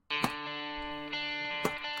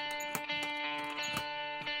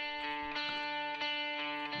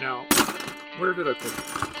Now, where did I put it?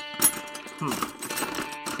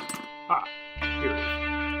 Here it is.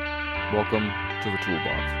 Welcome to the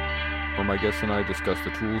Toolbox, where my guests and I discuss the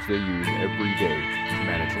tools they use every day to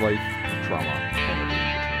manage life, trauma, and everything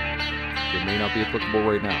in between. It may not be applicable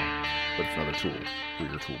right now, but it's another tool for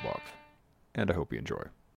your toolbox. And I hope you enjoy.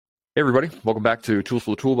 Hey everybody, welcome back to Tools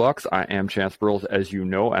for the Toolbox. I am Chance Burles, as you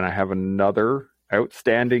know, and I have another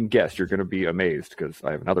outstanding guest. You're going to be amazed because I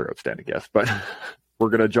have another outstanding guest, but we're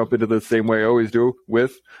going to jump into this same way I always do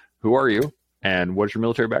with who are you and what's your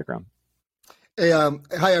military background? Hey,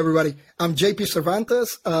 hi everybody. I'm JP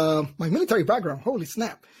Cervantes. My military background, holy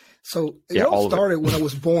snap. So it all started when I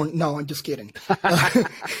was born. No, I'm just kidding. I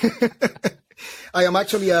am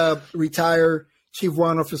actually a retired Chief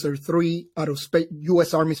Warrant Officer 3 out of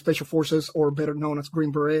U.S. Army Special Forces, or better known as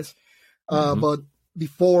Green Berets. But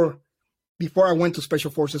before I went to Special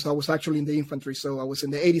Forces, I was actually in the infantry. So I was in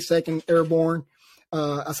the 82nd Airborne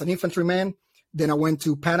as an infantryman. Then I went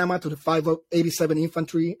to Panama to the 587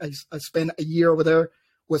 Infantry. I spent a year over there. It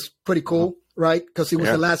was pretty cool, right? Because it was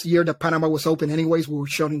the last year that Panama was open anyways. We were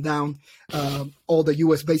shutting down all the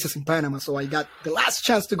U.S. bases in Panama. So I got the last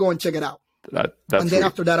chance to go and check it out. That's and then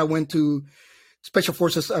after that, I went to Special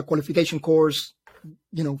Forces qualification course,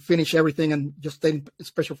 finish everything and just stayed in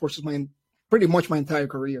Special Forces pretty much my entire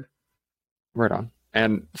career. Right on.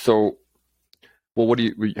 And so, when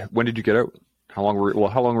did you get out? How long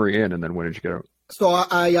were you in, and then when did you get out? So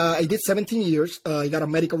I did 17 years. I got a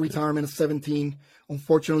medical retirement at 17.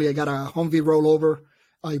 Unfortunately, I got a Humvee rollover.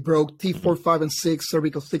 I broke T4, 5, and 6,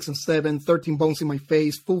 cervical 6 and 7, 13 bones in my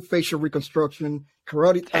face, full facial reconstruction,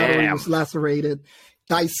 carotid artery was lacerated,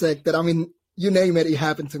 dissected. I mean, you name it, it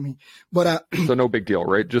happened to me. But so no big deal,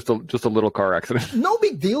 right? Just a little car accident. No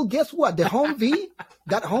big deal. Guess what? The Humvee,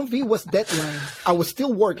 that Humvee was deadline. I was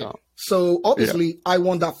still working. Oh. So obviously I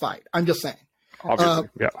won that fight. I'm just saying. Obviously,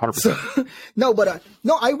 100%. So,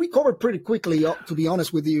 I recovered pretty quickly, to be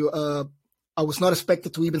honest with you. I was not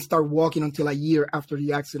expected to even start walking until a year after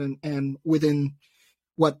the accident. And within,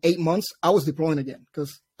 8 months, I was deploying again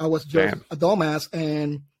because I was just a dumbass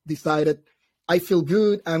and decided I feel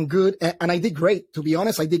good, I'm good. And I did great. To be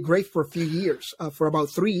honest, I did great for a few years. For about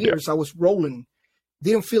 3 years, I was rolling,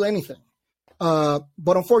 didn't feel anything. But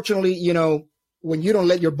unfortunately, when you don't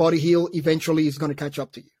let your body heal, eventually it's going to catch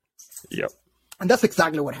up to you. Yep. And that's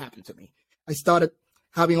exactly what happened to me. I started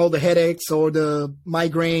having all the headaches or the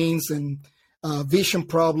migraines and vision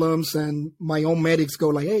problems, and my own medics go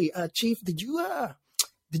like, "Hey, Chief, did you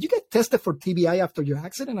get tested for TBI after your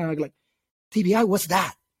accident?" And I'm like, "TBI, what's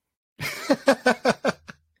that?"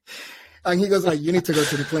 And he goes like, "You need to go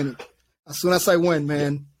to the clinic." As soon as I went,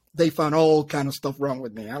 man, they found all kind of stuff wrong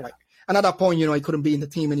with me. And at that point, I couldn't be in the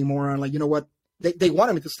team anymore. I'm like, you know what? They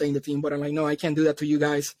wanted me to stay in the team, but I'm like, no, I can't do that to you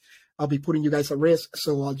guys. I'll be putting you guys at risk.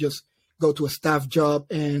 So I'll just go to a staff job.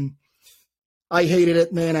 And I hated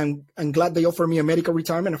it, man. I'm glad they offered me a medical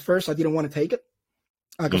retirement. At first, I didn't want to take it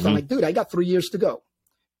because I'm like, dude, I got 3 years to go.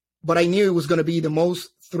 But I knew it was going to be the most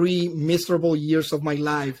 3 miserable years of my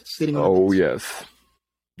life sitting on Oh, yes.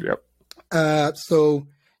 Yep. So,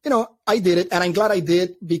 I did it. And I'm glad I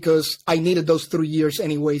did because I needed those 3 years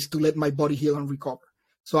anyways to let my body heal and recover.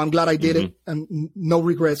 So I'm glad I did it, and no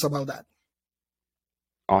regrets about that.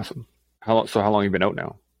 Awesome. How long have you been out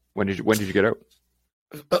now? When did you get out?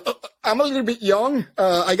 I'm a little bit young.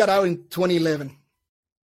 I got out in 2011.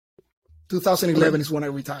 2011 is when I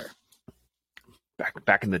retired.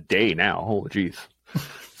 Back in the day now. Holy jeez.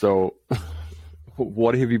 So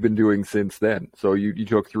what have you been doing since then? So you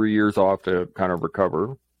took 3 years off to kind of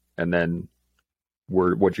recover, and then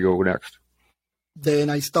what'd you go next?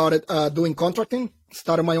 Then I started doing contracting,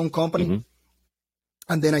 started my own company.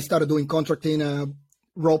 And then I started doing contracting,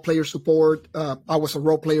 role player support. I was a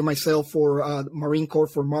role player myself for Marine Corps,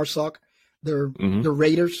 for MARSOC, the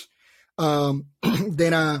Raiders.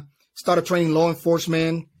 Then I started training law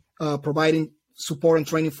enforcement, providing support and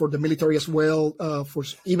training for the military as well,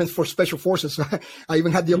 even for Special Forces. I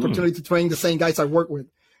even had the opportunity to train the same guys I work with.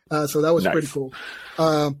 So that was pretty cool.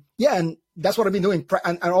 And that's what I've been doing.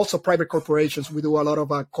 And also private corporations. We do a lot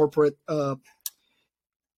of corporate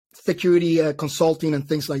security consulting and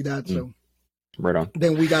things like that. So right on.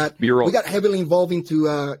 Then we got heavily involved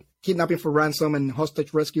into kidnapping for ransom and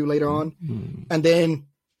hostage rescue later on. And then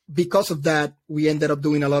because of that, we ended up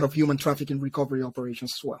doing a lot of human trafficking recovery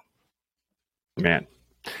operations as well. Man,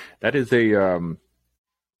 that is an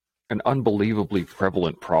unbelievably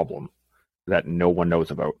prevalent problem that no one knows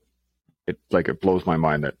about. It blows my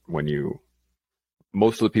mind that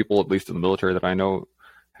most of the people, at least in the military that I know,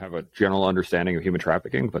 have a general understanding of human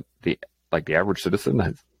trafficking, but the average citizen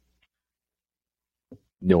has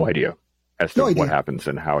no idea as to what happens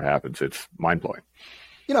and how it happens. It's mind-blowing.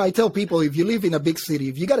 I tell people, if you live in a big city,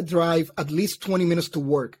 if you got to drive at least 20 minutes to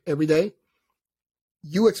work every day,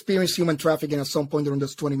 you experience human trafficking at some point during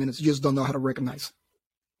those 20 minutes. You just don't know how to recognize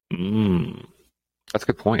it. That's a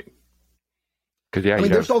good point. Because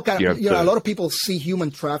there's all kind of, a lot of people see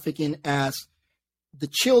human trafficking as the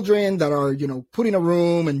children that are, put in a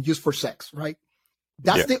room and used for sex, right?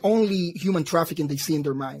 That's the only human trafficking they see in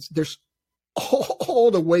their minds. There's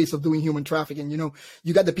all the ways of doing human trafficking.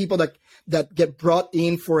 You got the people that get brought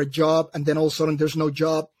in for a job, and then all of a sudden there's no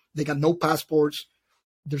job. They got no passports.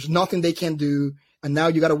 There's nothing they can do. And now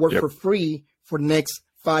you got to work for free for the next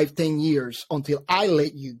 5-10 years until I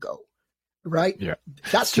let you go. Right? Yeah.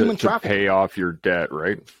 That's human trafficking. To pay off your debt,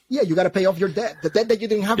 right? Yeah, you got to pay off your debt. The debt that you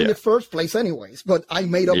didn't have in the first place anyways, but I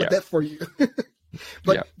made up a debt for you.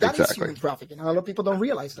 But that is human trafficking. A lot of people don't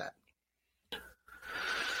realize that.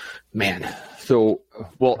 Man. So,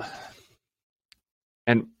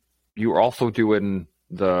 and you were also doing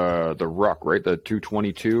the ruck, right? The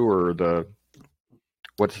 222 or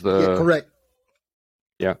what's the... Yeah, correct.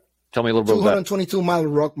 Yeah. Tell me a little bit about that. 222-mile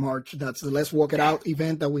Ruck March. That's the Let's Walk It Out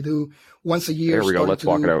event that we do once a year. There we go. Let's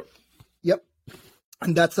walk it out. Yep.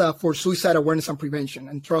 And that's for suicide awareness and prevention.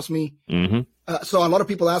 And trust me, so a lot of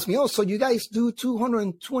people ask me, so you guys do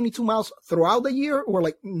 222 miles throughout the year? We're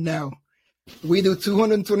like, no. We do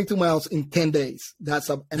 222 miles in 10 days. That's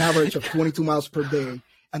an average of 22 miles per day.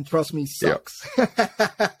 And trust me, sucks.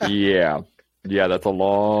 Yeah, that's a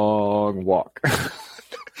long walk.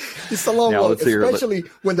 It's a long walk, especially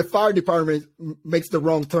when the fire department makes the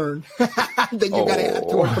wrong turn. Then you got to add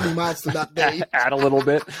 2 or 3 miles to that day. Add a little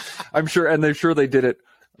bit. I'm sure, and they're sure they did it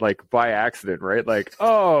like by accident, right? Like,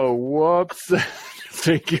 oh, whoops.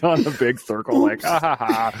 Taking on the big circle, like,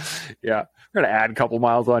 yeah, we're going to add a couple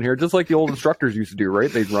miles on here, just like the old instructors used to do,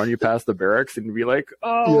 right? They'd run you past the barracks and be like,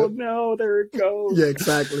 no, there it goes. Yeah,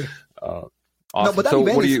 exactly. Awesome. No, but that so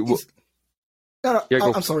event what do you...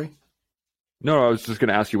 I'm sorry. No, I was just going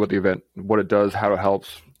to ask you what it does, how it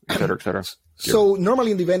helps, et cetera, et cetera. So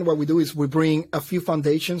normally in the event, what we do is we bring a few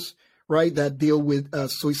foundations, right, that deal with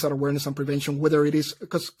suicide awareness and prevention, whether it is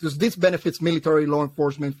because this benefits military, law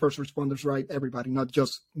enforcement, first responders, right, everybody, not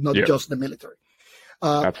just the military.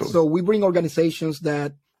 Absolutely. So we bring organizations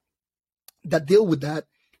that deal with that,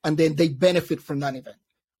 and then they benefit from that event.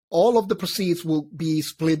 All of the proceeds will be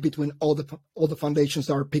split between all the foundations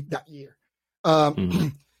that are picked that year.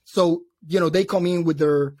 So they come in with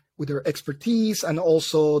their expertise, and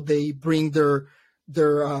also they bring their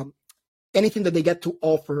anything that they get to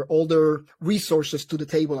offer, all their resources to the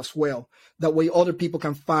table as well. That way other people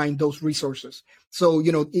can find those resources. So,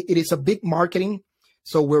 it is a big marketing.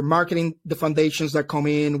 So we're marketing the foundations that come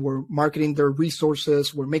in, we're marketing their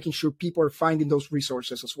resources, we're making sure people are finding those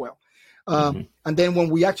resources as well. And then when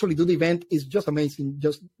we actually do the event, it's just amazing.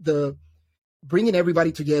 Just the bringing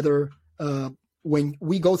everybody together. When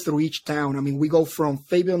we go through each town, I mean, we go from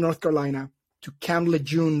Fayetteville, North Carolina to Camp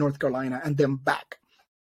Lejeune, North Carolina, and then back.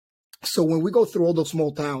 So when we go through all those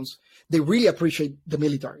small towns, they really appreciate the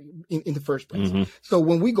military in the first place. So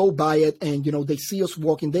when we go by it and, they see us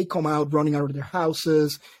walking, they come out running out of their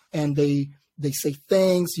houses and they say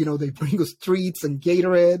thanks, they bring us treats and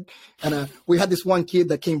Gatorade. And we had this one kid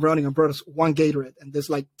that came running and brought us one Gatorade. And there's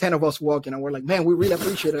like 10 of us walking and we're like, man, we really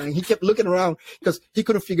appreciate it. And he kept looking around because he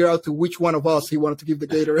couldn't figure out to which one of us he wanted to give the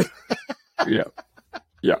Gatorade.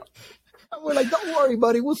 Yeah. And we're like, don't worry,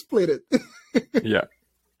 buddy, we'll split it.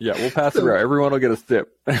 Yeah, we'll pass it around. Everyone will get a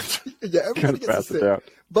sip. Yeah, everybody gets a sip.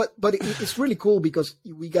 But it's really cool because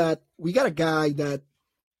we got a guy that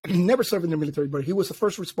never served in the military, but he was a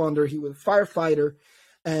first responder. He was a firefighter,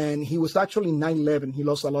 and he was actually in 9/11. He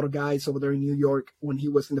lost a lot of guys over there in New York when he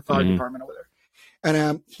was in the fire department over there.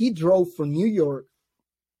 And he drove from New York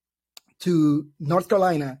to North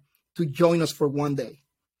Carolina to join us for one day.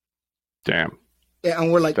 Damn.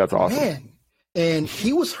 And we're like, that's awesome. Man. And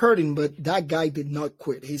he was hurting, but that guy did not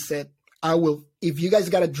quit. He said, if you guys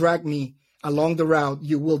got to drag me along the route,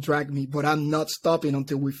 you will drag me, but I'm not stopping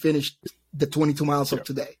until we finish the 22 miles of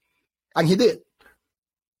today. And he did.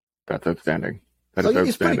 That's outstanding.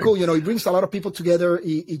 It's pretty cool. He brings a lot of people together.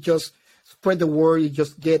 He just spread the word. You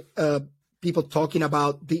just get people talking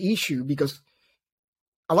about the issue because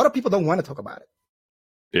a lot of people don't want to talk about it.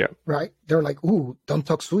 Yeah. Right? They're like, ooh, don't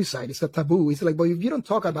talk suicide. It's a taboo. It's like, but if you don't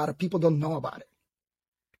talk about it, people don't know about it.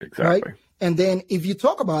 Exactly. Right? And then if you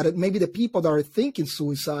talk about it, maybe the people that are thinking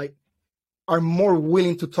suicide are more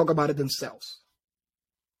willing to talk about it themselves.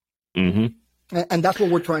 And that's what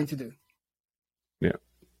we're trying to do. Yeah.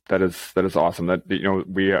 That is awesome. That,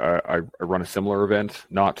 I run a similar event,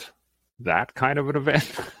 not that kind of an event,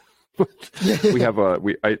 We have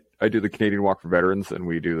I do the Canadian Walk for Veterans, and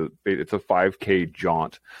it's a 5K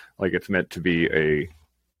jaunt. Like, it's meant to be a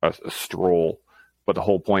stroll, but the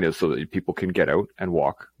whole point is so that people can get out and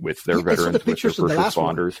walk with their veterans, with their first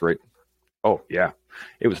responders, right? Oh yeah,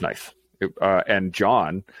 it was nice. And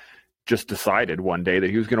John just decided one day that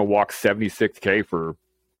he was going to walk 76K for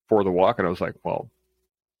the walk, and I was like, well,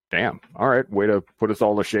 damn, all right, way to put us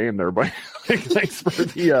all to shame there, buddy. Thanks for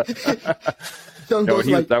the John goes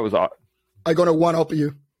like, that was I'm gonna one up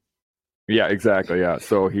you. Yeah, exactly. Yeah,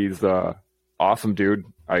 so he's awesome dude.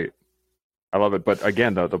 I love it. But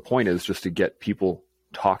again, the point is just to get people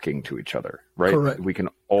talking to each other, right? Correct. We can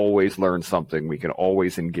always learn something. We can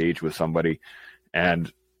always engage with somebody.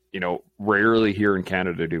 And, rarely here in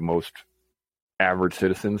Canada do most average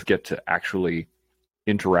citizens get to actually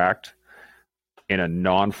interact in a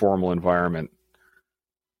non-formal environment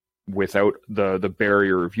without the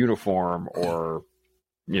barrier of uniform or,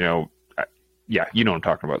 yeah, you know what I'm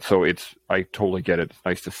talking about. So I totally get it. It's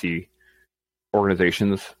nice to see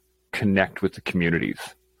organizations connect with the communities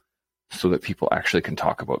so that people actually can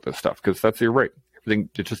talk about this stuff, because you're right. Everything,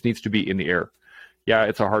 it just needs to be in the air. Yeah,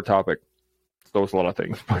 it's a hard topic. So it's a lot of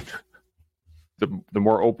things, but the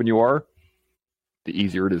more open you are, the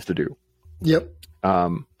easier it is to do. Yep.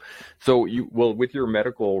 So with your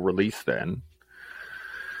medical release then,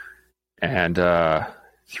 and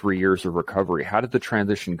 3 years of recovery, how did the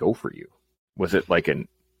transition go for you? Was it like an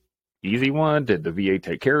easy one? Did the VA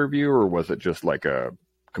take care of you, or was it just like a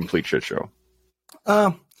complete shit show?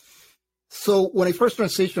 So when I first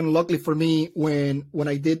transitioned, luckily for me, when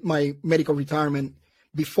I did my medical retirement,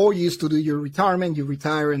 before you used to do your retirement, you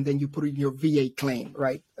retire and then you put in your VA claim,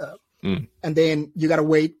 right? And then you got to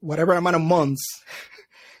wait whatever amount of months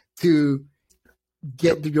to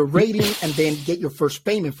get your rating and then get your first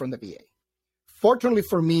payment from the VA. Fortunately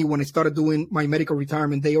for me, when I started doing my medical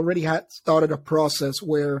retirement, they already had started a process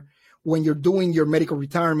where when you're doing your medical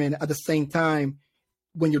retirement at the same time,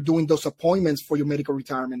 when you're doing those appointments for your medical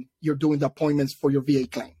retirement, you're doing the appointments for your VA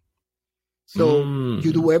claim. So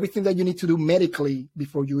you do everything that you need to do medically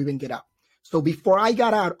before you even get out. So before I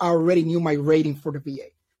got out, I already knew my rating for the VA.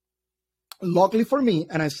 Luckily for me,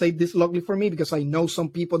 and I say this luckily for me because I know some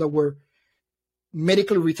people that were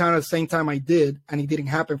medically retired at the same time I did, and it didn't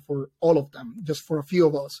happen for all of them, just for a few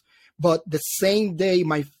of us. But the same day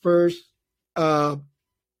my first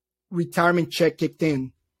retirement check kicked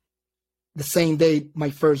in, the same day my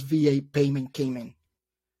first VA payment came in.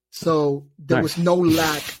 So there was no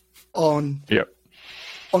lack on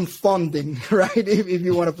funding, right? If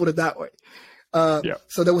you want to put it that way.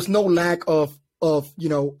 So there was no lack of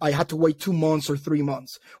I had to wait 2 months or 3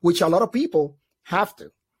 months, which a lot of people have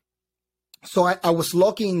to. So I was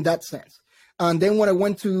lucky in that sense. And then when I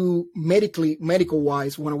went to medical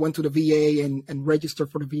wise, when I went to the VA and registered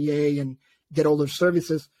for the VA and get all their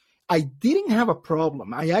services, I didn't have a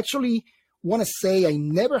problem. I actually want to say I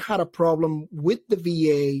never had a problem with the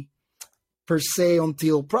VA per se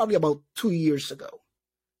until probably about 2 years ago.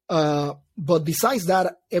 But besides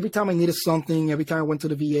that, every time I needed something, every time I went to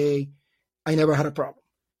the VA, I never had a problem.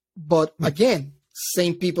 But again,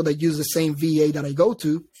 same people that use the same VA that I go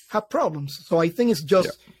to have problems. So I think it's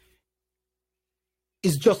just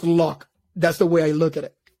luck. That's the way I look at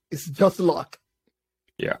it. It's just luck.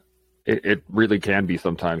 Yeah. It really can be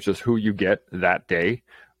sometimes just who you get that day,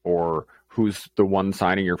 or who's the one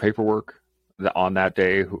signing your paperwork on that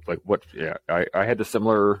day. I had a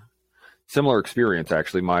similar experience.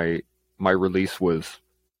 Actually, my release was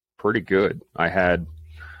pretty good. I had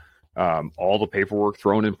all the paperwork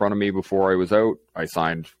thrown in front of me before I was out.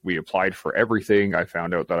 We applied for everything. I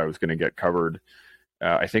found out that I was going to get covered.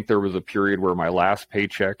 I think there was a period where my last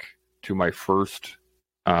paycheck to my first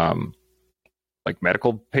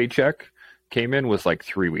medical paycheck came in was like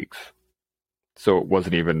 3 weeks. So it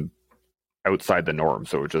wasn't even outside the norm.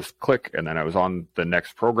 So it would just click, and then I was on the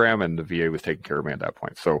next program, and the VA was taking care of me at that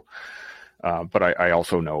point. So, but I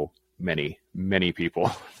also know many, many people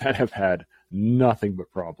that have had nothing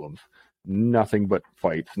but problems, nothing but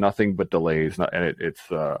fights, nothing but delays. And it's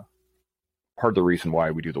part of the reason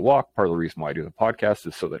why we do the walk, part of the reason why I do the podcast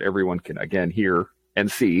is so that everyone can, again, hear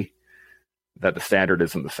and see that the standard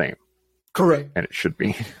isn't the same. Correct. And it should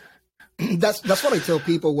be. That's what I tell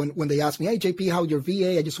people when they ask me, hey, JP, how your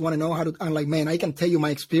VA? I just want to know how to, I'm like, man, I can tell you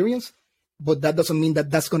my experience, but that doesn't mean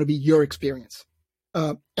that that's going to be your experience.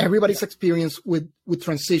 Everybody's experience with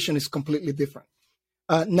transition is completely different.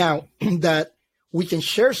 Now that we can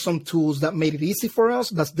share some tools that made it easy for us,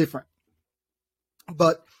 that's different.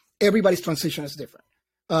 But everybody's transition is different.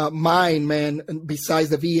 Mine, man, besides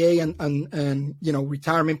the VA and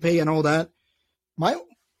retirement pay and all that,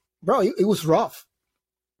 it was rough.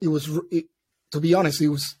 to be honest,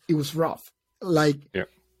 it was rough. Like,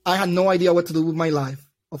 I had no idea what to do with my life.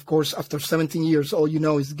 Of course, after 17 years, all you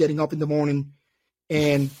know is getting up in the morning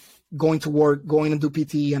and going to work, going and do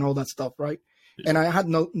PT and all that stuff, right? Yeah. And I had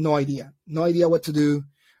no idea what to do.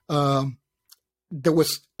 There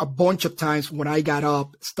was a bunch of times when I got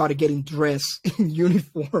up, started getting dressed in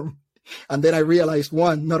uniform, and then I realized,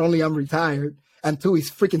 one, not only I'm retired, and two, it's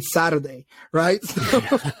freaking Saturday, right?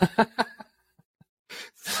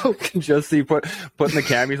 So just see putting the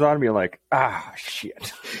camis on me, like,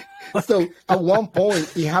 shit. So at one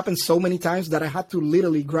point, it happened so many times that I had to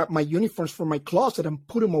literally grab my uniforms from my closet and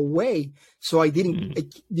put them away, so I didn't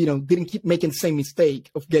keep making the same mistake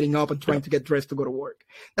of getting up and trying to get dressed to go to work.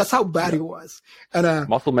 That's how bad it was. And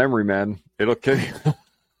muscle memory, man, it'll kill you.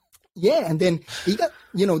 Yeah, and then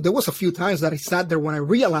there was a few times that I sat there when I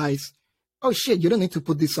realized, oh shit, you don't need to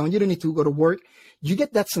put this on. You don't need to go to work. You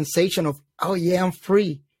get that sensation of, oh yeah, I'm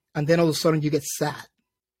free. And then all of a sudden you get sad.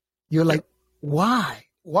 You're like, why?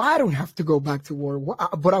 Why I don't have to go back to work?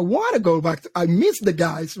 But I want to go back. I miss the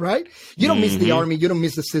guys, right? You don't miss the army. You don't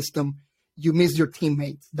miss the system. You miss your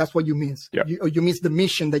teammates. That's what you miss. Yep. You miss the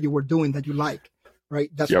mission that you were doing that you like,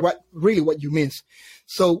 right? That's what you miss.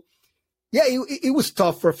 So yeah, it was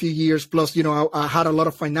tough for a few years. Plus, I had a lot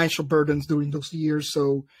of financial burdens during those years.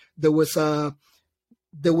 So there was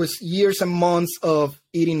years and months of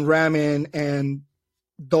eating ramen and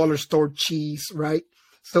dollar store cheese, right?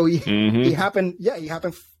 So it happened. Yeah, it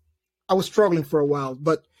happened. I was struggling for a while,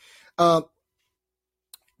 but I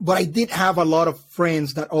did have a lot of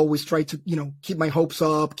friends that always tried to, keep my hopes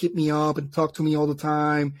up, keep me up, and talk to me all the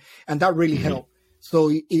time, and that really helped. So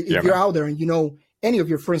if you're out there and any of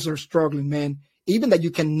your friends are struggling, man, even that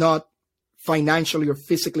you cannot financially or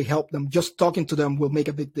physically help them, just talking to them will make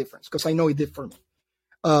a big difference. Because I know it did for me.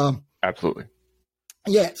 Absolutely.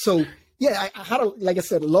 Yeah. So. Yeah, I had, like I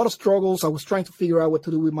said, a lot of struggles. I was trying to figure out what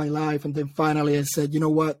to do with my life. And then finally I said, you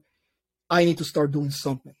know what? I need to start doing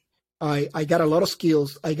something. I got a lot of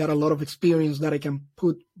skills. I got a lot of experience that I can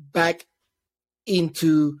put back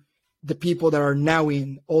into the people that are now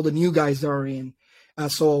in, all the new guys that are in.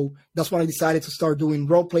 So that's when I decided to start doing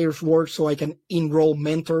role players work so I can enroll,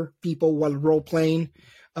 mentor people while role playing.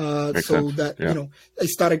 I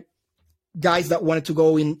started guys that wanted to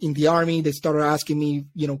go in the army. They started asking me,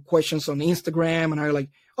 questions on Instagram, and I was like,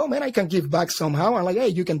 oh man, I can give back somehow. I'm like, hey,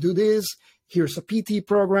 you can do this. Here's a PT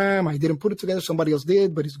program. I didn't put it together. Somebody else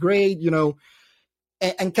did, but it's great,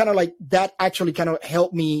 and kind of like that actually kind of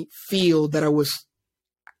helped me feel that I was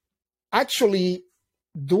actually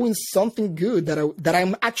doing something good, that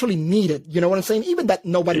I'm actually needed. You know what I'm saying? Even that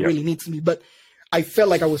nobody really needs me, but I felt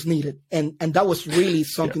like I was needed. And that was really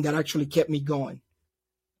something that actually kept me going.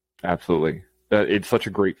 Absolutely. It's such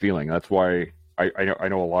a great feeling. That's why I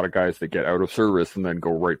know a lot of guys that get out of service and then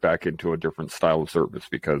go right back into a different style of service,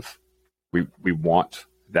 because we want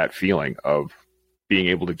that feeling of being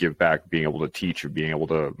able to give back, being able to teach, being able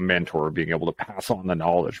to mentor, being able to pass on the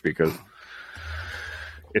knowledge, because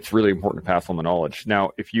it's really important to pass on the knowledge.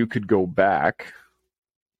 Now, if you could go back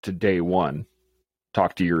to day one,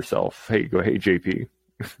 talk to yourself, hey JP,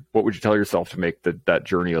 what would you tell yourself to make that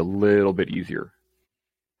journey a little bit easier?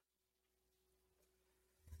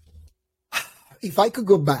 If I could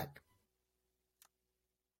go back,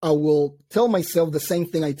 I will tell myself the same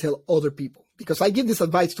thing I tell other people, because I give this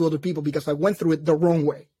advice to other people because I went through it the wrong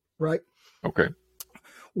way, right? Okay.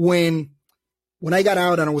 When I got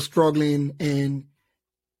out and I was struggling, and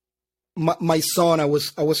my son, I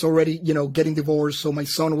was already, getting divorced. So my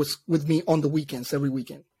son was with me on the weekends, every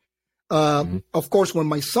weekend. Of course, when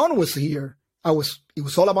my son was here, it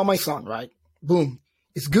was all about my son, right? Boom.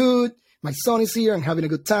 It's good. My son is here. I'm having a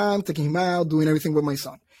good time, taking him out, doing everything with my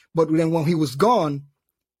son. But then when he was gone,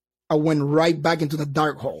 I went right back into the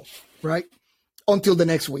dark hole, right? Until the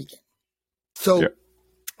next weekend. So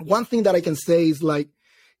one thing that I can say is, like,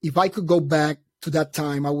 if I could go back to that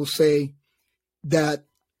time, I will say that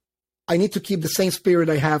I need to keep the same spirit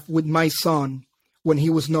I have with my son when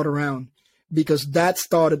he was not around, because that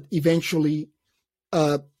started eventually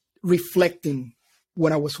reflecting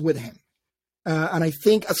when I was with him. And I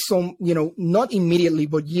think not immediately,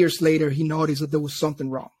 but years later, he noticed that there was something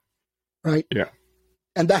wrong, right? Yeah.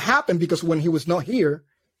 And that happened because when he was not here,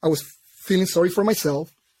 I was feeling sorry for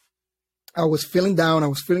myself. I was feeling down. I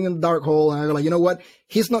was feeling in the dark hole. And I was like, you know what?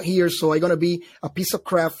 He's not here, so I'm going to be a piece of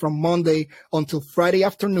crap from Monday until Friday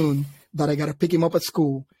afternoon that I got to pick him up at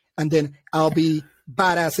school. And then I'll be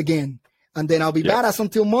badass again. And then I'll be badass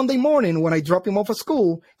until Monday morning when I drop him off at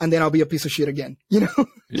school. And then I'll be a piece of shit again, Yeah.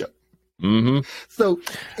 Mm-hmm. So,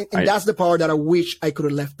 and that's the part that I wish I could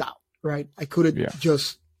have left out, right? I could have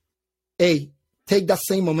just, hey, take that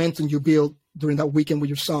same momentum you build during that weekend with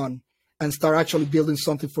your son and start actually building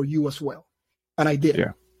something for you as well. And I did.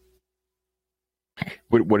 Yeah.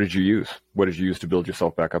 What did you use? What did you use to build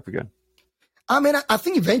yourself back up again? I mean, I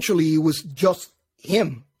think eventually it was just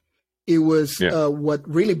him. It was what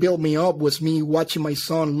really built me up was me watching my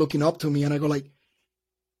son looking up to me. And I go like,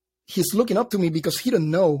 he's looking up to me because he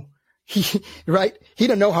don't know. Right? He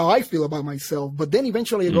don't know how I feel about myself. But then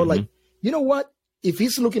eventually I go like, you know what? If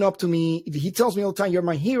he's looking up to me, if he tells me all the time, you're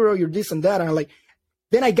my hero, you're this and that. And I'm like,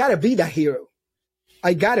 then I got to be that hero.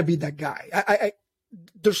 I got to be that guy.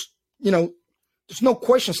 There's no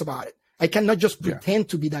questions about it. I cannot just pretend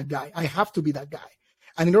to be that guy. I have to be that guy.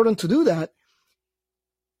 And in order to do that,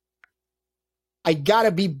 I got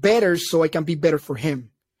to be better so I can be better for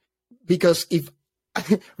him. Because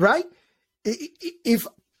right? If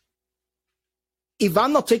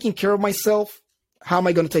I'm not taking care of myself, how am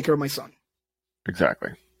I going to take care of my son?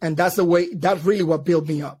 Exactly. And that's really what built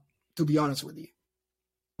me up, to be honest with you.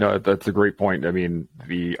 No, that's a great point. I mean,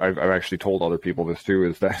 I've actually told other people this too,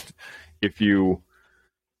 is that if you're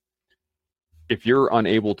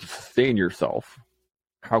unable to sustain yourself,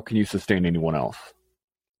 how can you sustain anyone else?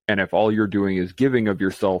 And if all you're doing is giving of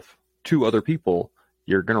yourself to other people,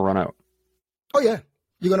 you're going to run out. Oh yeah.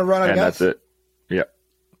 You're going to run out of gas. And that's it. Yeah.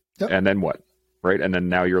 Yep. And then what? Right. And then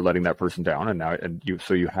now you're letting that person down,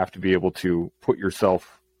 so you have to be able to put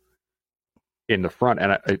yourself in the front.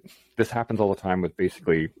 And this happens all the time with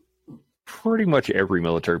basically pretty much every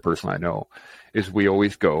military person I know, is we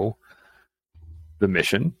always go the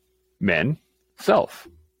mission, men, self.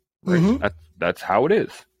 Right? Mm-hmm. That's how it is.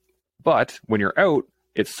 But when you're out,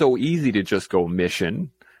 it's so easy to just go mission,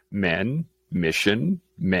 men, mission,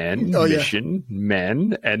 men, mission,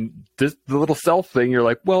 men, and the little self thing, you're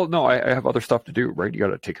like, well, no, I have other stuff to do, right? You got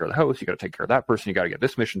to take care of the house, you got to take care of that person, you got to get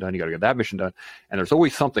this mission done, you got to get that mission done, and there's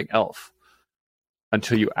always something else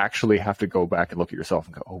until you actually have to go back and look at yourself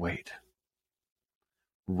and go, oh, wait.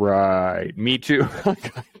 Right, me too.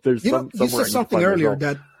 There's you said something earlier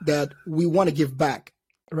that we want to give back,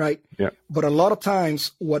 right? Yeah. But a lot of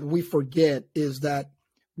times what we forget is that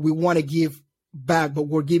we want to give back, but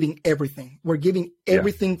we're giving everything. We're giving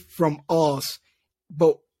everything from us,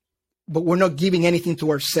 but we're not giving anything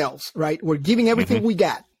to ourselves, right? We're giving everything we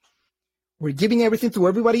got. We're giving everything to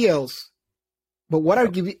everybody else. But what are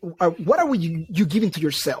you giving to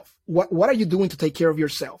yourself? What are you doing to take care of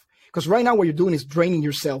yourself? Because right now what you're doing is draining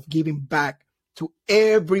yourself, giving back to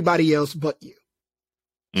everybody else but you.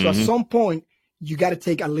 So at some point, you got to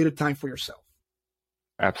take a little time for yourself.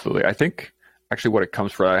 Absolutely. I think actually what it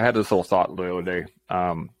comes from, I had this little thought the other day,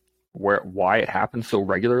 why it happens so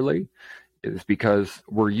regularly is because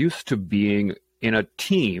we're used to being in a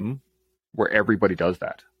team where everybody does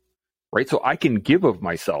that, right? So I can give of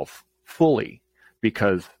myself fully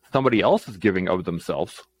because somebody else is giving of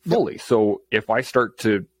themselves fully. Yep. So if I start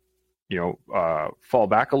to, fall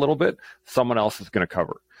back a little bit, someone else is going to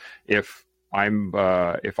cover. If I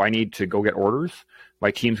need to go get orders,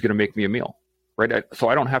 my team's going to make me a meal, right? So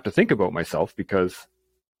I don't have to think about myself because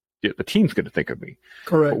the team's going to think of me.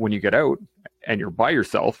 Correct. But when you get out and you're by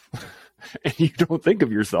yourself and you don't think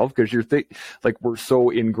of yourself because we're so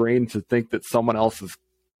ingrained to think that someone else is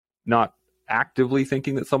not actively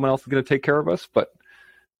thinking that someone else is going to take care of us, but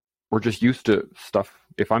we're just used to stuff.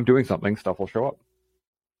 If I'm doing something, stuff will show up.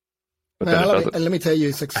 Man, let me tell you,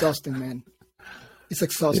 it's exhausting, man. It's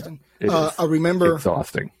exhausting. Yeah, I remember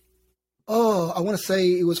exhausting. Oh, I want to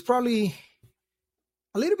say it was probably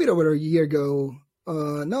a little bit over a year ago.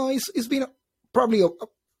 No, it's been probably a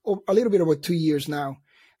little bit over 2 years now.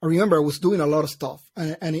 I remember I was doing a lot of stuff,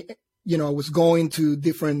 and I was going to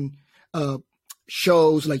different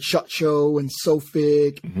shows like SHOT Show and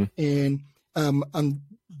SOFIC, and I'm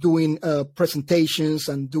doing presentations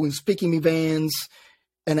and doing speaking events,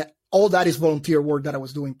 and all that is volunteer work that I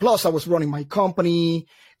was doing. Plus, I was running my company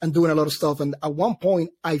and doing a lot of stuff. And at one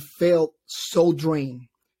point, I felt so drained.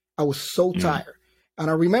 I was so tired. And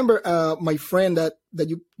I remember my friend that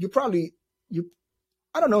you probably,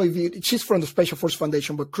 I don't know if she's from the Special Forces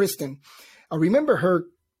Foundation, but Kristen, I remember her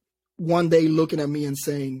one day looking at me and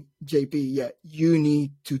saying, JP, you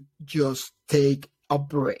need to just take a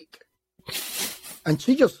break. And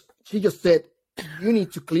she just said, you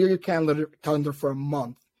need to clear your calendar for a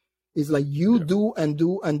month. It's like you do and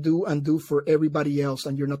do and do and do for everybody else,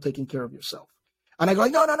 and you're not taking care of yourself. And I go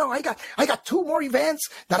like, no, I got 2 more events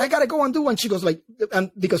that I gotta go and do. And she goes like,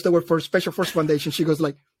 and because they were for Special Forces Foundation, she goes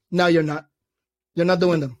like, no, you're not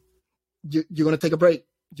doing them. You're gonna take a break.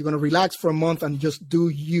 You're gonna relax for a month and just do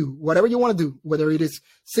you, whatever you want to do, whether it is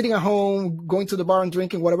sitting at home, going to the bar and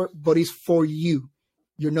drinking, whatever, but it's for you.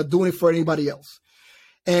 You're not doing it for anybody else.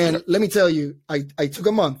 And let me tell you, I took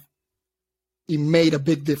a month. It made a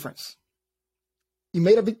big difference. It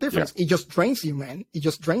made a big difference. It just drains you, man. It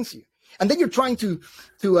just drains you. And then you're trying to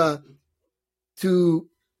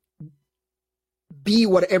be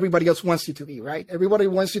what everybody else wants you to be, right? Everybody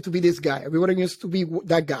wants you to be this guy. Everybody wants to be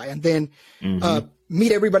that guy. And then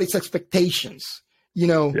meet everybody's expectations, you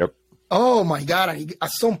know? Yep. Oh my God. And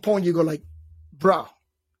at some point you go like, bro,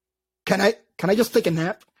 can I just take a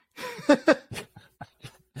nap?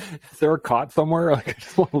 Is there a cot somewhere? Like, I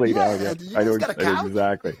just want to lay down. Yeah. I know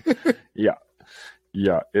exactly. Yeah.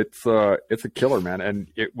 It's a killer, man. And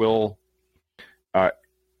it will, I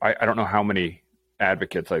don't know how many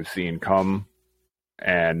advocates I've seen come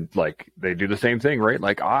and like they do the same thing, right?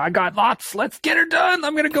 Like, I got lots, let's get her done.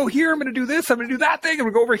 I'm going to go here. I'm going to do this. I'm going to do that thing. I'm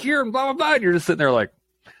going to go over here and blah, blah, blah. And you're just sitting there like,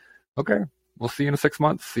 okay, we'll see you in 6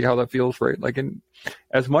 months. See how that feels, right? Like, and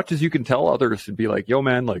as much as you can tell others to be like, yo,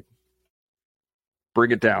 man, like, bring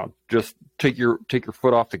it down. Just take your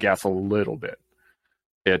foot off the gas a little bit.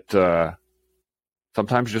 It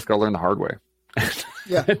sometimes you just got to learn the hard way.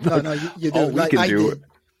 Yeah, no, you do. All we can do.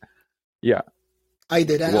 Yeah. I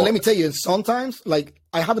did. And let me tell you, sometimes, like,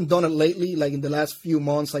 I haven't done it lately. Like, in the last few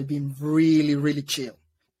months, I've been really, really chill.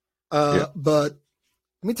 But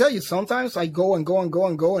let me tell you, sometimes I go and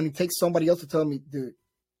it takes somebody else to tell me, dude,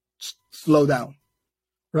 slow down.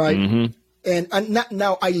 Right? Mm-hmm. And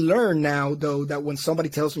now I learn now, though, that when somebody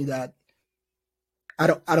tells me that, I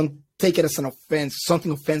don't take it as an offense,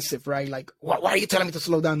 something offensive, right? Like, why are you telling me to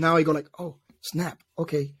slow down? Now I go like, oh, snap.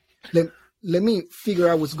 Okay. Let me figure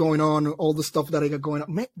out what's going on, all the stuff that I got going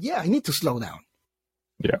on. Man, yeah, I need to slow down.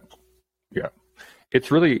 Yeah. Yeah. It's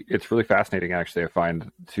really fascinating, actually, I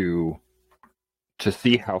find, to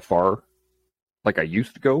see how far, like, I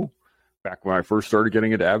used to go back when I first started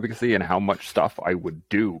getting into advocacy and how much stuff I would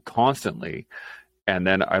do constantly. And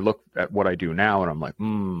then I look at what I do now and I'm like,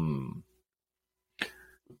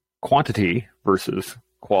 quantity versus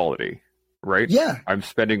quality. Right? Yeah. I'm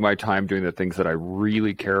spending my time doing the things that I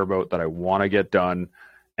really care about, that I want to get done,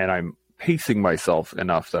 and I'm pacing myself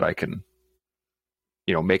enough that I can,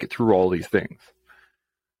 you know, make it through all these things.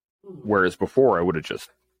 Whereas before I would have just,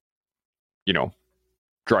 you know,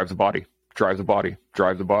 drive the body,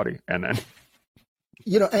 and then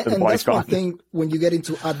you know, and that's one thing when you get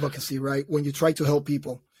into advocacy, right? When you try to help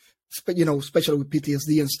people, you know, especially with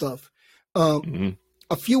PTSD and stuff.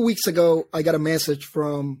 A few weeks ago, I got a message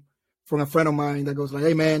from a friend of mine that goes like,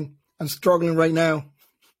 hey man, I'm struggling right now.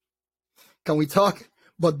 Can we talk?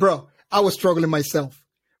 But bro, I was struggling myself.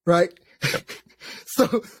 Right.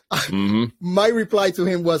 So my reply to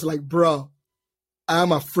him was like, bro,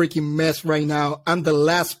 I'm a freaking mess right now. I'm the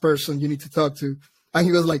last person you need to talk to. And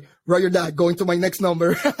he was like, Roger that, going to my next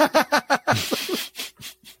number.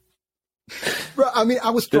 Bro, I mean,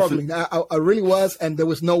 I was struggling. I really was, and there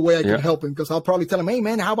was no way I could help him, because I'll probably tell him, hey,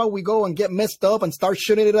 man, how about we go and get messed up and start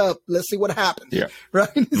shooting it up? Let's see what happens. Yeah. Right?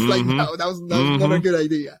 It's like, no, that was not a good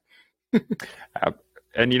idea.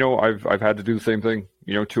 And, you know, I've had to do the same thing.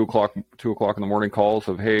 You know, 2 o'clock in the morning calls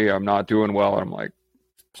of, hey, I'm not doing well. And I'm like,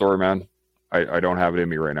 sorry, man, I don't have it in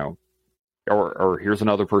me right now. Or here's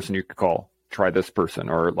another person you could call. Try this person.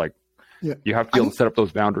 Or like, you have to be able to set up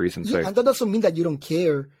those boundaries and say. And that doesn't mean that you don't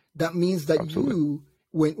care. That means that you,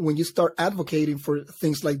 when you start advocating for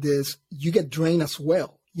things like this, you get drained as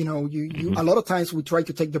well. You know, you a lot of times we try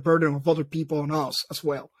to take the burden of other people on us as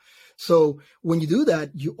well. So when you do that,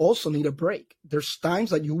 you also need a break. There's times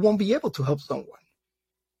that you won't be able to help someone.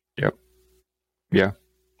 Yep. Yeah.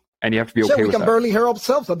 And you have to be okay with that. We can barely help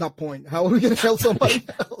ourselves at that point. How are we going to help somebody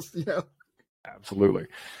else? You know? Absolutely.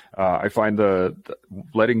 I find the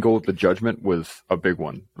letting go of the judgment was a big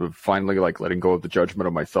one. Finally, like, letting go of the judgment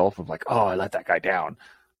of myself of like, oh, I let that guy down.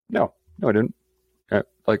 No, I didn't.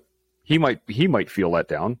 Like, he might feel let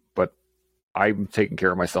down, but I'm taking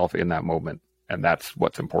care of myself in that moment. And that's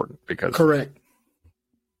what's important, because. Correct.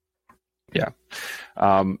 Yeah.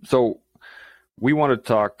 So we were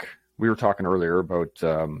talking earlier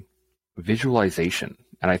about visualization.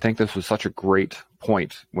 And I think this was such a great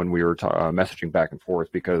point when we were messaging back and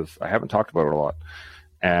forth, because I haven't talked about it a lot.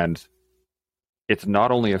 And it's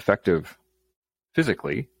not only effective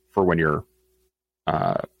physically for when you're,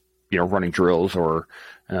 running drills or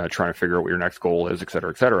trying to figure out what your next goal is, et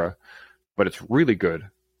cetera, but it's really good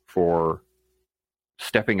for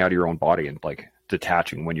stepping out of your own body and like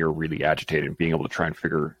detaching when you're really agitated and being able to try and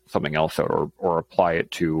figure something else out, or apply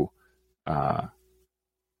it to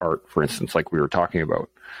art, for instance, like we were talking about.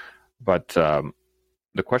 But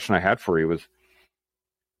the question I had for you was,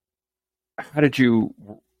 how did you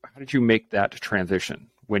make that transition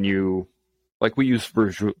when you, like, we use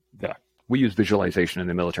visualization in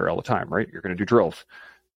the military all the time, right? You're going to do drills.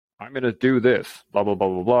 I'm going to do this, blah, blah, blah,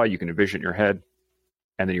 blah, blah. You can envision it in your head,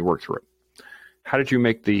 and then you work through it. How did you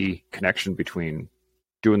make the connection between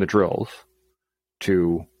doing the drills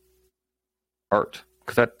to art?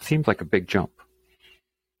 Because that seems like a big jump.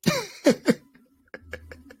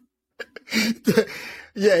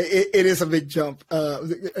 Yeah, it is a big jump.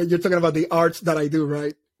 You're talking about the arts that I do,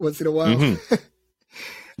 right? Once in a while. Mm-hmm.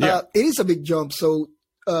 Yeah. It is a big jump. So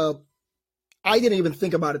I didn't even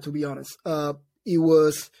think about it, to be honest. It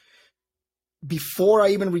was before I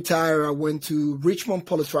even retired, I went to Richmond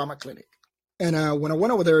Polytrauma Clinic. And when I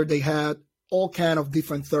went over there, they had all kind of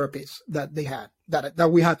different therapies that they had,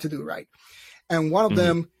 that we had to do, right? And one of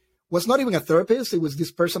them was not even a therapist. It was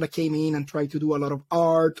this person that came in and tried to do a lot of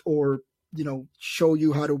art or, show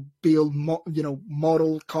you how to build,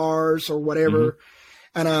 model cars or whatever.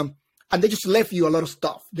 And they just left you a lot of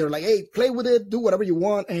stuff. They're like, hey, play with it, do whatever you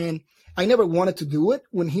want. And I never wanted to do it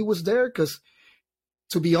when he was there because,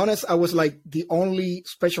 to be honest, I was like the only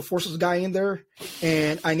special forces guy in there,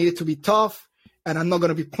 and I needed to be tough. And I'm not going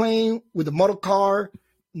to be playing with the model car.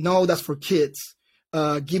 No, that's for kids.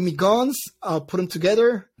 Give me guns. I'll put them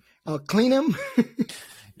together. I'll clean them.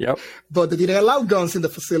 Yep. But they didn't allow guns in the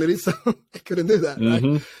facility, so I couldn't do that.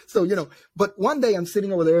 Right? So, but one day I'm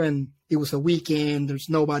sitting over there and it was a weekend. There's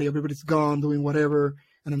nobody. Everybody's gone doing whatever.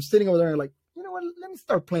 And I'm sitting over there and like, you know what? Let me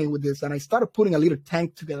start playing with this. And I started putting a little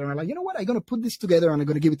tank together. And I'm like, you know what? I'm going to put this together and I'm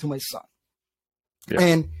going to give it to my son. Yeah.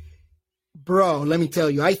 And bro, let me tell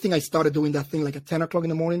you, I think I started doing that thing like at 10 o'clock in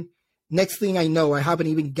the morning. Next thing I know, I haven't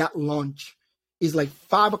even got lunch. It's like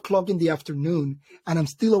 5 o'clock in the afternoon, and I'm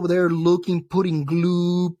still over there looking, putting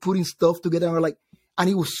glue, putting stuff together. And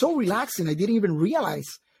it was so relaxing. I didn't even realize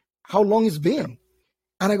how long it's been.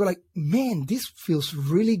 And I go like, man, this feels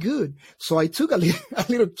really good. So I took a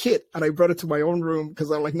little kit and I brought it to my own room because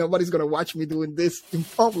I'm like, nobody's going to watch me doing this in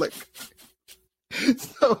public.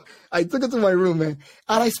 So I took it to my room, man,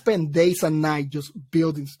 and I spent days and nights just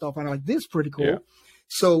building stuff. And I'm like, this is pretty cool. Yeah.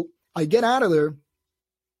 So I get out of there.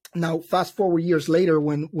 Now, fast forward years later,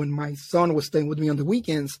 when my son was staying with me on the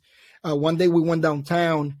weekends, one day we went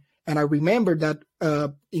downtown, and I remember that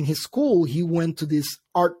in his school, he went to this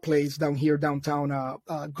art place down here downtown,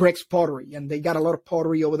 Greg's Pottery, and they got a lot of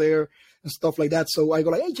pottery over there and stuff like that. So I go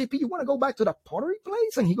like, hey, JP, you want to go back to that pottery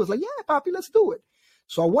place? And he goes like, yeah, Papi, let's do it.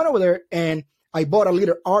 So I went over there, and I bought a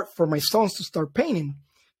little art for my sons to start painting.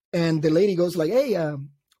 And the lady goes like, hey,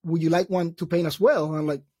 would you like one to paint as well? And I'm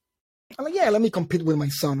like, yeah, let me compete with my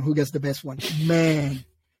son who gets the best one. Man,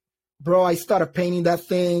 bro, I started painting that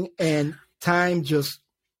thing and time just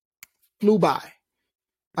flew by.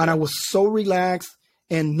 And I was so relaxed.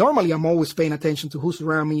 And normally I'm always paying attention to who's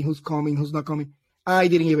around me, who's coming, who's not coming. I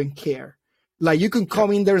didn't even care. Like you can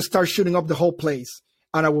come in there and start shooting up the whole place.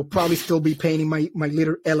 And I will probably still be painting my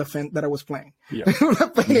little elephant that I was playing. Yeah.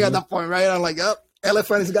 Painting at that point, right? I'm like, oh,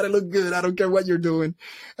 elephant has got to look good. I don't care what you're doing.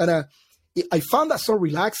 And I found that so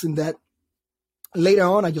relaxing that later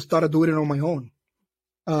on, I just started doing it on my own.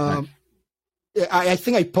 Nice. I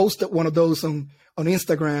think I posted one of those on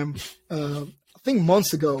Instagram, I think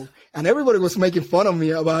months ago, and everybody was making fun of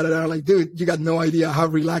me about it. I'm like, dude, you got no idea how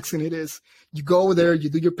relaxing it is. You go over there, you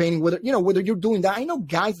do your painting, whether you're doing that. I know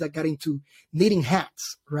guys that got into knitting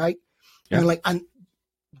hats, right? Yeah. And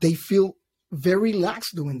they feel very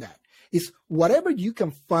relaxed doing that. It's whatever you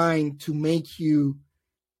can find to make you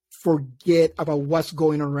forget about what's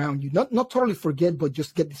going around you. Not totally forget, but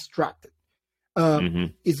just get distracted.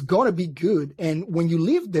 It's going to be good. And when you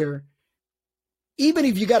live there, even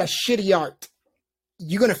if you got a shitty art,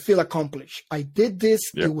 you're going to feel accomplished. I did this.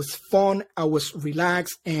 Yep. It was fun. I was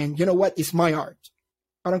relaxed. And you know what? It's my art.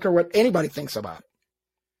 I don't care what anybody thinks about it.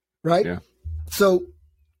 Right? Yeah. So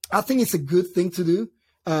I think it's a good thing to do.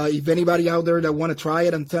 If anybody out there that want to try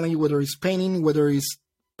it, I'm telling you, whether it's painting, whether it's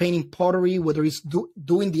painting pottery, whether it's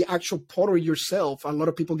doing the actual pottery yourself. A lot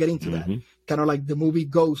of people get into that. Kind of like the movie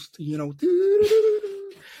Ghost,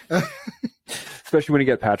 Especially when you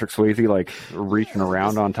get Patrick Swayze like reaching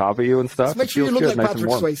around on top of you and stuff. Just make sure you look like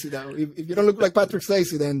Patrick Swayze, though. If you don't look like Patrick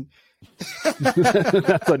Swayze, then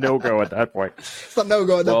that's a no-go at that point. It's a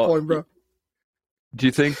no-go at that point, bro. Do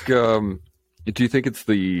you think it's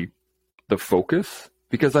the focus?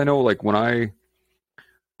 Because I know like when I'm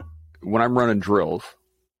running drills,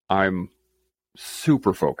 I'm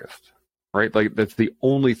super focused, right? Like that's the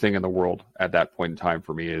only thing in the world at that point in time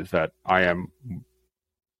for me is that I am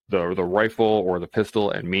the rifle or the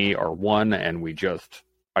pistol and me are one, and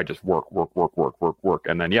I just work.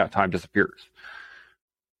 And then, yeah, time disappears.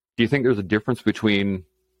 Do you think there's a difference between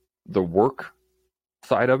the work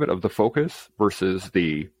side of it, of the focus, versus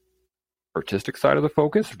the artistic side of the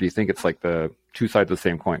focus? Or do you think it's like the two sides of the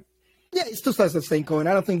same coin? Yeah, it's two sides of the same coin.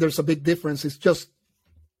 I don't think there's a big difference. It's just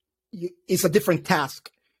it's a different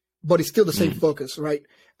task, but it's still the same focus, right?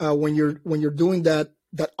 When you're doing that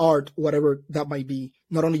art, whatever that might be,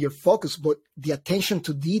 not only your focus, but the attention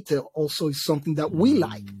to detail also is something that we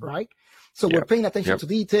like, right? So we're paying attention to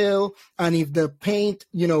detail, and if the paint,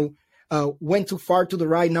 went too far to the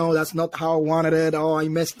right, no, that's not how I wanted it. Oh, I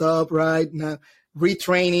messed up, right? Now,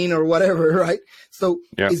 retraining or whatever, right? So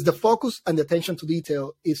it's the focus and the attention to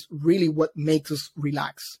detail is really what makes us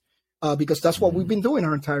relax, because that's what we've been doing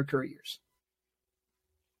our entire careers.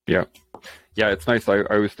 Yeah, it's nice. I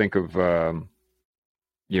always think of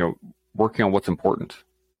working on what's important,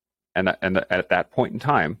 and at that point in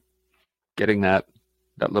time, getting that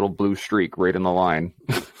little blue streak right in the line.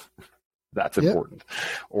 That's important.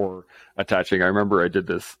 Or attaching. I remember I did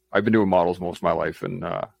this. I've been doing models most of my life, and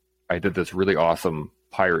I did this really awesome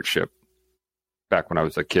pirate ship back when I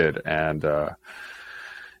was a kid, and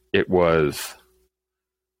it was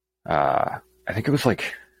I think it was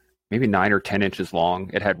like maybe 9 or 10 inches long.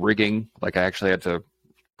 It had rigging. Like I actually had to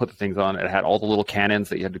put the things on. It had all the little cannons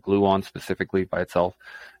that you had to glue on specifically by itself.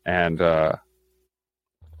 And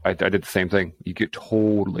I did the same thing. You get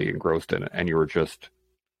totally engrossed in it, and you were just,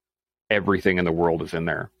 everything in the world is in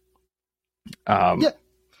there.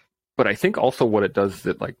 But I think also what it does is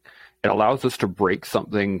it allows us to break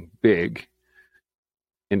something big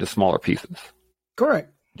into smaller pieces.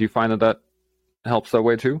 Correct. Do you find that helps that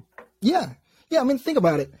way too? Yeah. I mean, think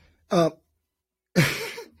about it. I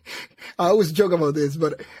always joke about this,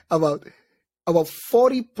 but about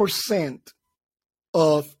 40%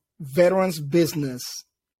 of veterans' business,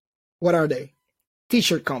 what are they?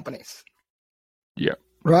 T-shirt companies. Yeah.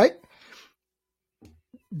 Right?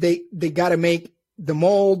 They got to make the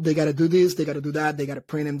mold. They got to do this. They got to do that. They got to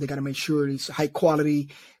print them. They got to make sure it's high quality.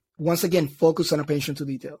 Once again, focus on attention to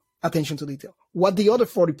detail. What the other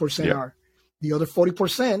 40% are? The other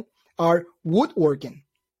 40% are woodworking.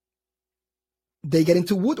 They get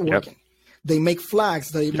into woodworking. They make flags.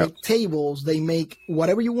 They make tables. They make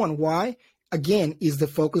whatever you want. Why? Again, is the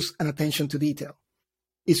focus and attention to detail.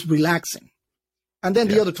 It's relaxing. And then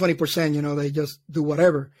the other 20%, they just do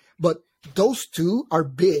whatever. But those two are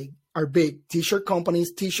big. T-shirt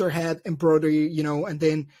companies, t-shirt head embroidery, and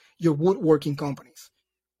then your woodworking companies.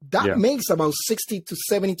 That makes about 60 to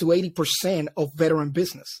 70 to 80% of veteran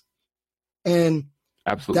business. And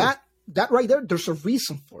absolutely, that right there, there's a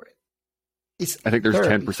reason for it. I think there's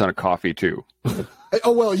therapy. 10% of coffee too.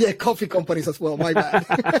 Oh, well, yeah, coffee companies as well. My bad.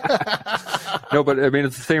 No, but I mean,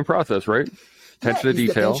 it's the same process, right? Attention to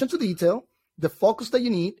detail. Attention to detail, the focus that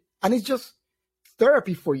you need, and it's just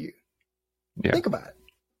therapy for you. Yeah. Think about it.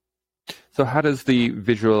 So how does the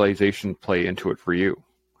visualization play into it for you?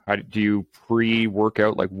 How do you pre-work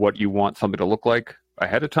out what you want something to look like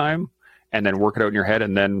ahead of time, and then work it out in your head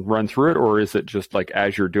and then run through it? Or is it just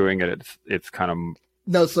as you're doing it, it's kind of...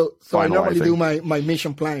 No, so I normally do my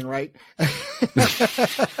mission planning, right?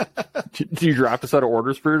 Do you draft a set of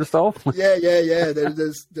orders for yourself? Yeah.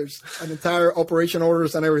 There's an entire operation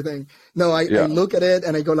orders and everything. No, I look at it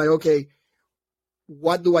and I go okay,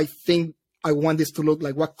 what do I think I want this to look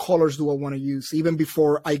like? What colors do I want to use? Even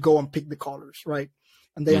before I go and pick the colors, right?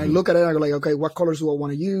 And then I look at it and I go okay, what colors do I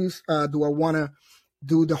want to use? Do I want to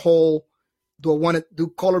do do I want to do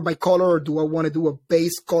color by color, or do I want to do a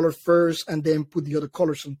base color first and then put the other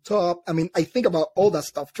colors on top? I mean, I think about all that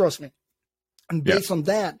stuff, trust me. And based on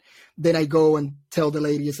that, then I go and tell the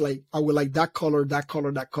lady, it's I would like that color, that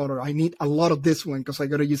color, that color. I need a lot of this one because I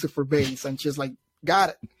got to use it for base. And she's like, got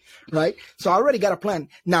it, right? So I already got a plan.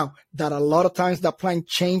 Now, that a lot of times that plan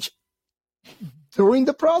change during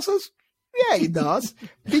the process, yeah, it does.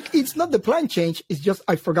 It's not the plan change. It's just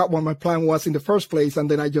I forgot what my plan was in the first place, and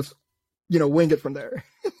then I just wing it from there.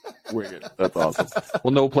 Wing it. That's awesome.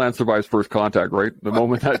 Well, no plan survives first contact, right? The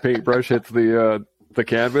moment that paintbrush hits the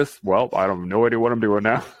canvas, well, I have no idea what I'm doing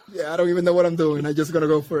now. Yeah, I don't even know what I'm doing. I'm just gonna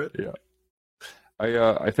go for it. Yeah.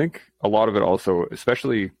 I think a lot of it also,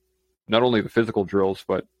 especially not only the physical drills,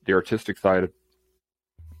 but the artistic side,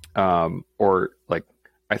 or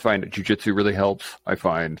I find jiu-jitsu really helps. I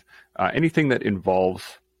find anything that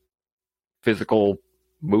involves physical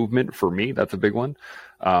movement, for me, that's a big one.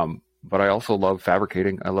 But I also love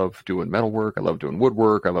fabricating. I love doing metalwork. I love doing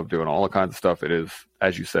woodwork. I love doing all the kinds of stuff. It is,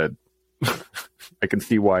 as you said, I can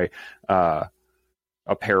see why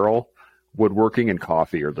apparel, woodworking, and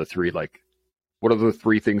coffee are the three, what are the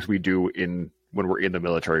three things we do when we're in the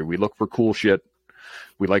military? We look for cool shit,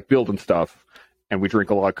 we like building stuff, and we drink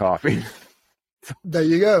a lot of coffee. There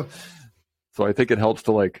you go. So I think it helps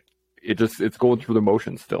to it's going through the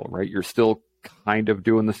motions still, right? You're still kind of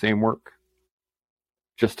doing the same work,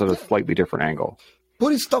 just at a slightly different angle.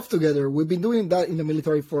 putting stuff together. We've been doing that in the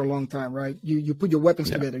military for a long time, right? You put your weapons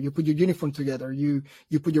together, you put your uniform together, you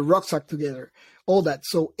put your rucksack together, all that.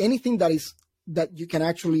 So anything that you can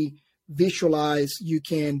actually visualize, you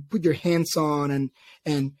can put your hands on,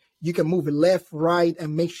 and you can move it left, right,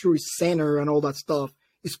 and make sure it's center and all that stuff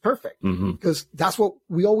is perfect, because that's what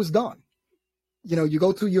we always done. You know, you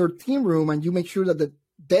go to your team room and you make sure that the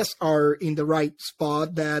desks are in the right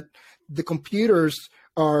spot, that the computers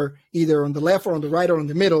are either on the left or on the right or in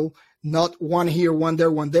the middle, not one here, one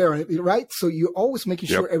there, right? So you're always making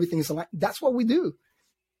sure everything is aligned. That's what we do.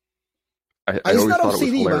 It's not on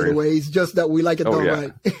CD, by the way. It's just that we like it done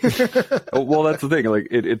right. Well, that's the thing. Like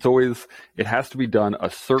it has to be done a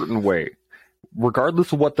certain way,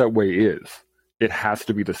 regardless of what that way is. It has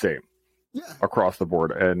to be the same across the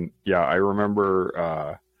board. And I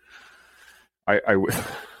remember I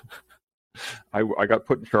got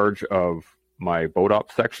put in charge of my boat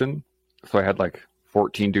ops section. So I had like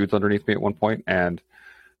 14 dudes underneath me at one point, and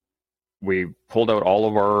we pulled out all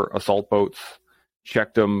of our assault boats,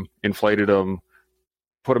 checked them, inflated them,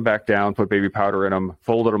 put them back down, put baby powder in them,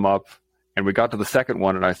 folded them up, and we got to the second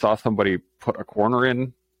one, and I saw somebody put a corner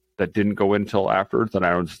in that didn't go in until afterwards, and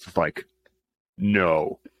I was just like,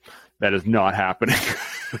 no, that is not happening.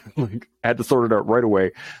 Like, I had to sort it out right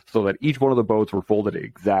away so that each one of the boats were folded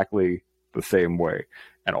exactly the same way,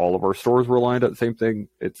 and all of our stores were aligned at the same thing.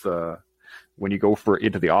 It's when you go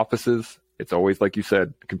into the offices, it's always like you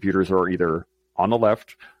said, computers are either on the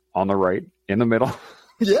left, on the right, in the middle.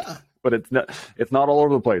 But it's not all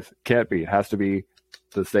over the place. It can't be. It has to be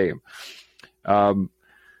the same. How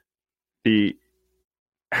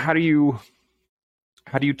do you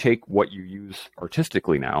take what you use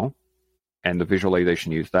artistically now and the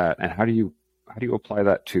visualization, use that, and how do you apply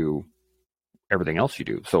that to everything else you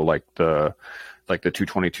do? So like the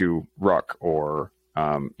 222 ruck, or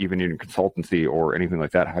even in consultancy or anything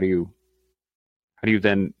like that, how do you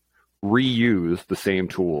then reuse the same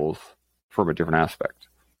tools from a different aspect?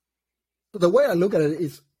 The way I look at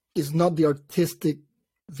it is not the artistic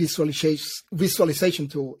visualization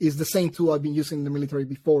tool. Is the same tool I've been using in the military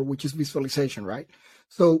before, which is visualization, right?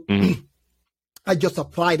 So I just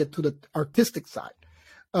applied it to the artistic side.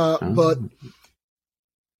 But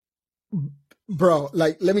bro,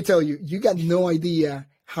 like, let me tell you, you got no idea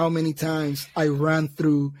how many times I ran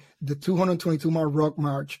through the 222 mile rock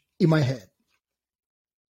march in my head.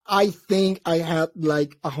 I think I had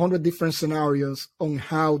like 100 different scenarios on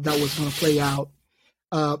how that was going to play out,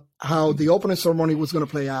 how the opening ceremony was going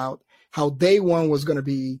to play out, how day one was going to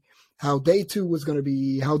be, how day two was going to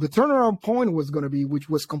be, how the turnaround point was going to be, which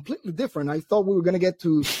was completely different. I thought we were going to get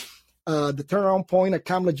to the turnaround point at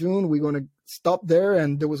Camp Lejeune. We're going to stop there,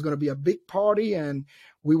 and there was going to be a big party, and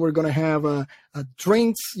we were going to have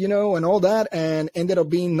drinks, and all that, and ended up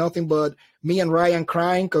being nothing but me and Ryan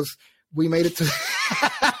crying because we made it to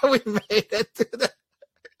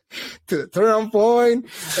to the turnaround point,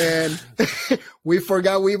 and we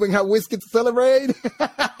forgot we even had whiskey to celebrate.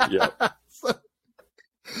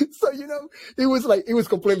 So it was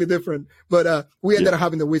completely different. But we ended up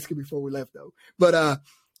having the whiskey before we left, though. But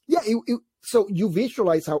so you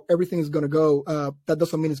visualize how everything is going to go. That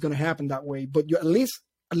doesn't mean it's going to happen that way, but you at least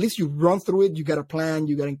you run through it. You got a plan.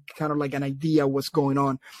 You got kind of like an idea what's going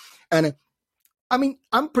on. And I mean,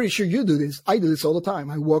 I'm pretty sure you do this. I do this all the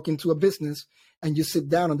time. I walk into a business and you sit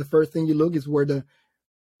down, and the first thing you look is where the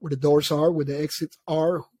doors are, where the exits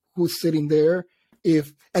are, who's sitting there.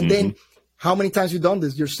 Then how many times you've done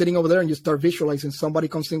this? You're sitting over there and you start visualizing somebody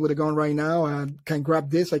comes in with a gun right now and can grab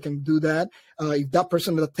this. I can do that. If that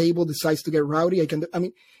person at the table decides to get rowdy, I can.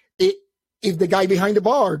 If the guy behind the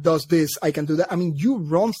bar does this, I can do that. I mean, you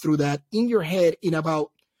run through that in your head in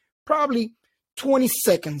about probably 20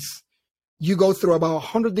 seconds. You go through about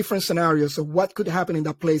 100 different scenarios of what could happen in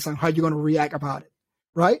that place and how you're going to react about it,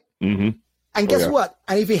 right? Mm-hmm. And guess what?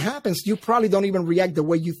 And if it happens, you probably don't even react the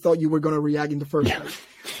way you thought you were going to react in the first place.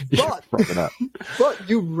 But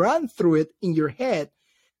you run through it in your head.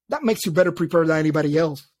 That makes you better prepared than anybody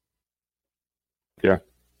else. Yeah.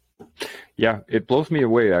 Yeah. It blows me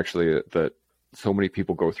away, actually, that so many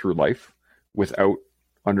people go through life without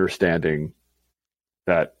understanding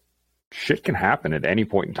that shit can happen at any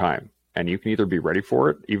point in time. And you can either be ready for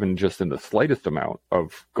it, even just in the slightest amount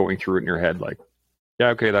of going through it in your head, like, yeah,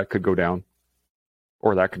 okay, that could go down,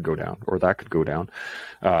 or that could go down, or that could go down.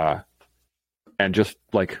 And just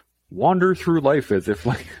like wander through life as if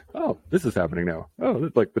like, oh, this is happening now.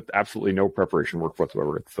 Oh, like with absolutely no preparation work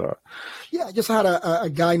whatsoever. It's yeah, I just had a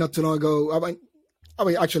guy not too long ago. I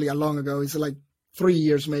mean, actually a long ago. It's like 3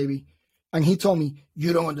 years maybe. And he told me,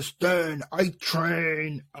 you don't understand. I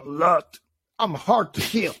train a lot. I'm hard to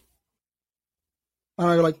kill. And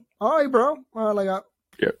I go like, all right, bro.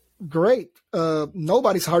 Great.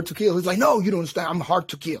 Nobody's hard to kill. He's like, no, you don't understand. I'm hard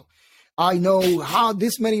to kill. I know how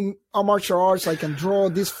this many martial arts. I can draw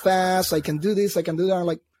this fast. I can do this. I can do that.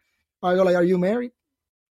 I go like, are you married?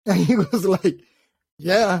 And he was like,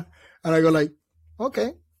 yeah. And I go like,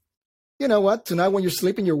 okay. You know what? Tonight when you're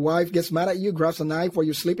sleeping, your wife gets mad at you, grabs a knife while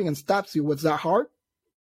you're sleeping and stabs you. Was that hard?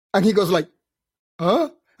 And he goes like, huh?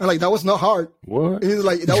 And like, that was not hard. What? He's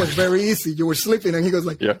like, that was very easy. You were sleeping. And he goes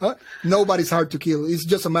like, yeah. Huh? Nobody's hard to kill. It's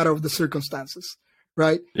just a matter of the circumstances.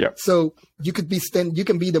 Right? Yeah. So you can be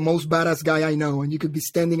the most badass guy I know, and you could be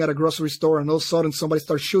standing at a grocery store, and all of a sudden somebody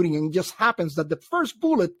starts shooting, and it just happens that the first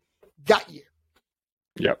bullet got you.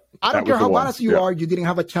 Yep. I don't care how badass you are. You didn't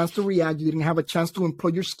have a chance to react. You didn't have a chance to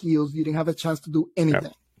employ your skills. You didn't have a chance to do anything.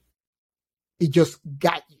 Yep. It just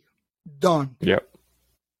got you. Done. Yep.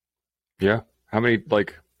 Yeah. How many,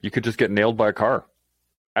 like, you could just get nailed by a car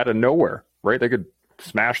out of nowhere, right? They could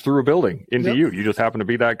smash through a building into you. You just happen to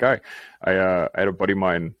be that guy. I had a buddy of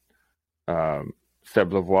mine, Seb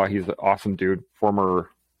Lavoie. He's an awesome dude, former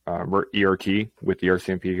ERT with the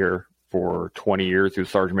RCMP here for 20 years. He was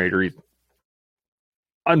Sergeant Major. He's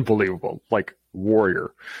unbelievable, like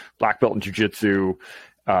warrior, black belt in jiu-jitsu.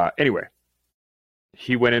 Anyway,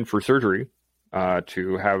 he went in for surgery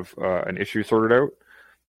to have an issue sorted out.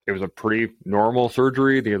 It was a pretty normal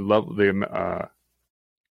surgery.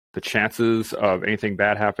 The chances of anything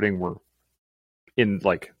bad happening were in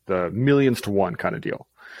like the millions to one kind of deal.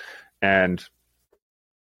 And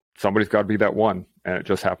somebody's got to be that one. And it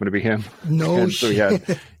just happened to be him. No shit.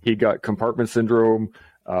 So he got compartment syndrome,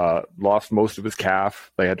 lost most of his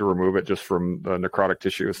calf. They had to remove it just from the necrotic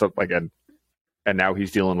tissue and stuff like that. And now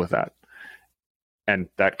he's dealing with that. And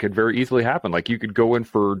that could very easily happen. Like you could go in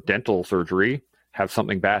for dental surgery, have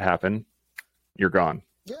something bad happen, you're gone.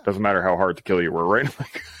 Yeah. Doesn't matter how hard to kill you were, right?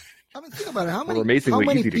 I mean, think about it. How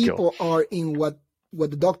many people are in what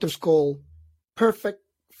the doctors call perfect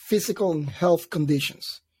physical and health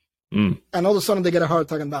conditions? And all of a sudden they get a heart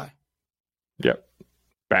attack and die. Yep.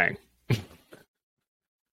 Bang. And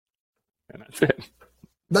that's it.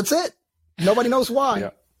 That's it. Nobody knows why.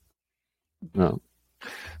 Yeah. No.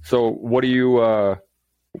 So what do you,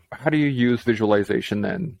 how do you use visualization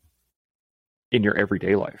then in your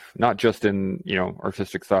everyday life? Not just in,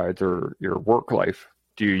 artistic sides or your work life.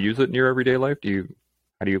 Do you use it in your everyday life?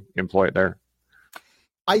 How do you employ it there?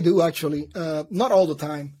 I do actually. Not all the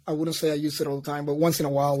time. I wouldn't say I use it all the time, but once in a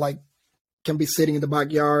while, like can be sitting in the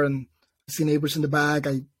backyard and see neighbors in the back.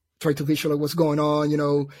 I try to visualize what's going on,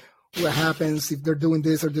 what happens if they're doing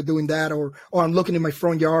this or they're doing that, or I'm looking in my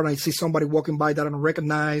front yard and I see somebody walking by that I don't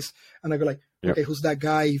recognize. And I go like, okay, who's that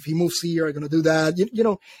guy? If he moves here, I'm going to do that. You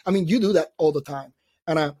do that all the time.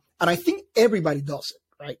 And I think everybody does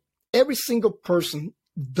it, right? Every single person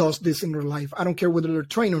does this in their life. I don't care whether they're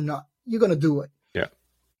trained or not. You're going to do it. Yeah.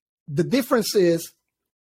 The difference is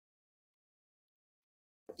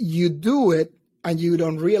you do it and you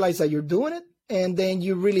don't realize that you're doing it. And then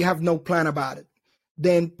you really have no plan about it.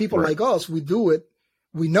 Then people like us, we do it.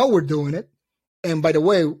 We know we're doing it. And by the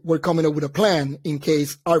way, we're coming up with a plan in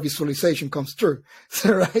case our visualization comes true.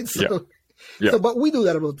 Right? So, but we do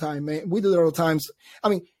that all the time, man. We do that all the time. I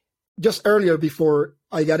mean, just earlier before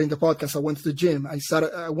I got into podcast, I went to the gym. I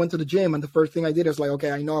went to the gym and the first thing I did is like, okay,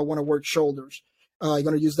 I know I want to work shoulders. I'm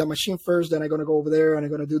going to use that machine first. Then I'm going to go over there and I'm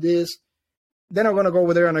going to do this. Then I'm going to go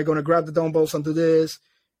over there and I'm going to grab the dumbbells and do this.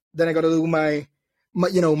 Then I'm going to do my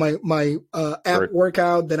ab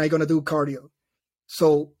workout. Then I'm going to do cardio.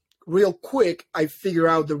 So real quick, I figure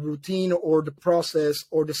out the routine or the process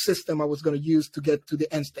or the system I was going to use to get to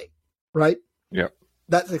the end state. Right? Yeah.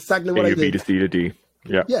 That's exactly what I did. B to C to D.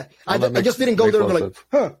 Yeah. Yeah. I just didn't go there and go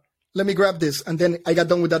like, let me grab this. And then I got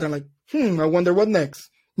done with that. And I'm like, I wonder what next.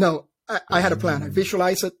 No, I had a plan. I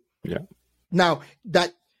visualized it. Yeah. Now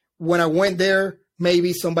that when I went there,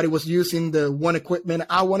 maybe somebody was using the one equipment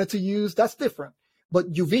I wanted to use. That's different.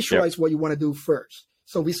 But you visualize what you want to do first.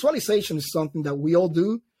 So visualization is something that we all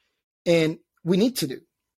do and we need to do.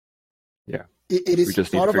 Yeah. It is we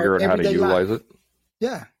just need to figure out how to utilize it.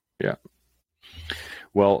 Yeah. Yeah.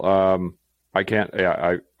 Well, I can't,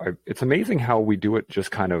 it's amazing how we do it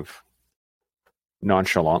just kind of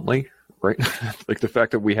nonchalantly, right? Like the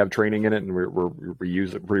fact that we have training in it and we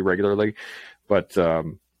use it pretty regularly. But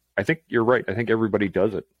I think you're right. I think everybody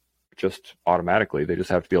does it just automatically. They just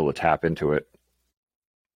have to be able to tap into it,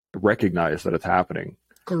 recognize that it's happening.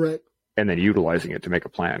 Correct. And then utilizing it to make a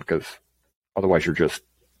plan, because otherwise you're just,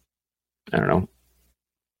 I don't know,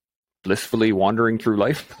 blissfully wandering through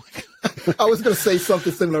life. I was going to say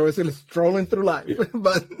something similar. I was going to strolling through life,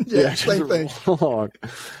 but same thing.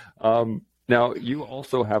 Now, you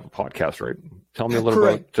also have a podcast, right? Tell me a little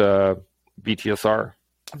about VTSR.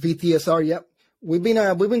 VTSR, yep. We've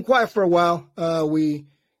been quiet for a while.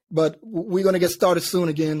 But we're gonna get started soon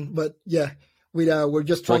again. But yeah, we're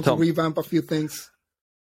just trying to revamp a few things.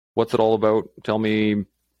 What's it all about? Tell me,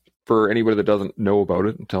 for anybody that doesn't know about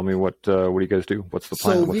it, tell me what do you guys do? What's the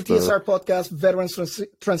plan? So VTSR podcast, Veterans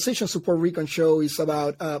Transition Support Recon Show, is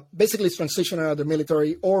about basically transition out of the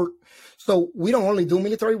military. So we don't only do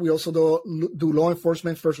military, we also do law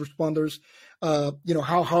enforcement, first responders.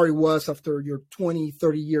 How hard it was after your 20,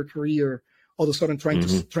 30-year career, all of a sudden trying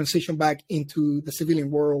to transition back into the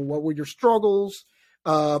civilian world. What were your struggles?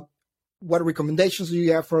 What recommendations do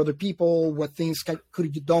you have for other people? What things could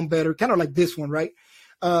you have done better? Kind of like this one, right?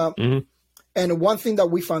 And one thing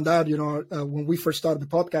that we found out, when we first started the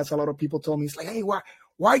podcast, a lot of people told me, it's like, hey, why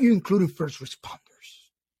are you including first responders?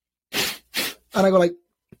 And I go like,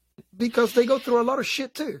 because they go through a lot of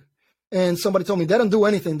shit too. And somebody told me they don't do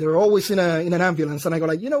anything. They're always in an ambulance. And I go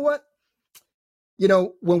like, you know what?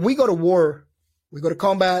 When we go to war, we go to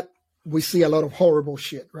combat, we see a lot of horrible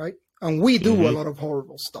shit, right? And we do a lot of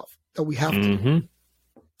horrible stuff that we have to do.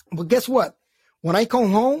 But guess what? When I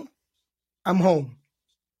come home, I'm home,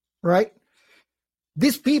 right?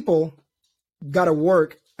 These people got to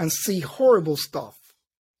work and see horrible stuff.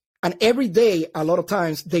 And every day, a lot of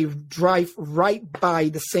times, they drive right by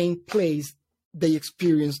the same place they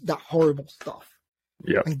experience that horrible stuff.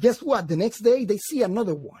 Yeah. And guess what? The next day, they see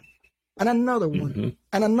another one and another one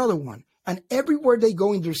and another one. And everywhere they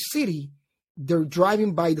go in their city, they're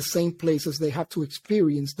driving by the same places. They have to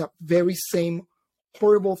experience that very same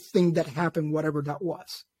horrible thing that happened, whatever that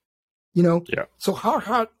was. Yeah. So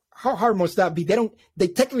how hard must that be? They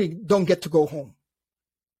technically don't get to go home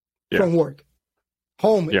from work.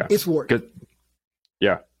 Home is work.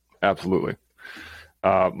 Yeah, absolutely.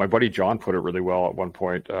 My buddy John put it really well at one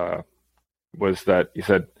point, was that he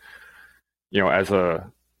said, as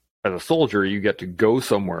a soldier, you get to go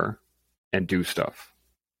somewhere and do stuff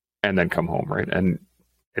and then come home, right? And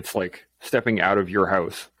it's like stepping out of your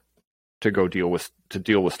house to go deal with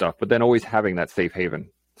stuff, but then always having that safe haven,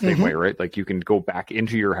 same way, right? Like you can go back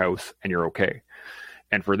into your house and you're okay.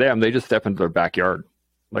 And for them, they just step into their backyard.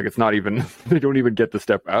 Like it's not even, they don't even get to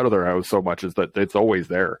step out of their house so much as that it's always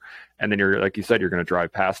there. And then you're, like you said, you're going to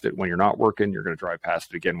drive past it when you're not working. You're going to drive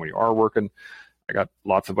past it again when you are working. I got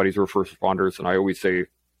lots of buddies who are first responders, and I always say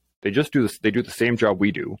they just do this. They do the same job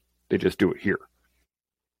we do. They just do it here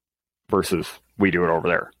versus we do it over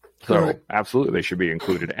there. So absolutely, they should be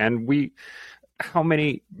included. And how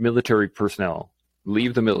many military personnel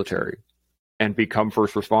leave the military and become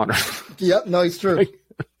first responders? Yep, no, it's true.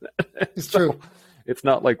 It's true. It's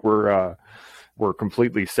not like we're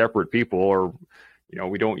completely separate people, or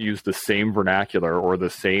we don't use the same vernacular or the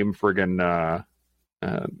same friggin'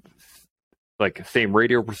 like same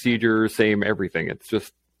radio procedures, same everything. It's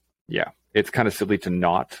just it's kind of silly to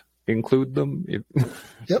not include them.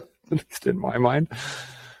 Yep. At least in my mind.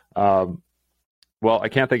 Well, I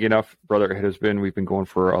can't thank you enough, brother. We've been going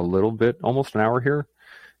for a little bit, almost an hour here.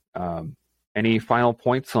 Any final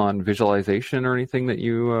points on visualization or anything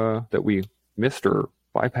that we missed or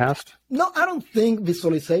bypassed? No, I don't think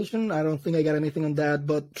visualization. I don't think I got anything on that.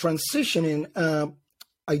 But transitioning,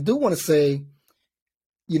 I do want to say,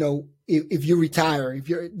 if you retire,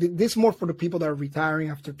 this is more for the people that are retiring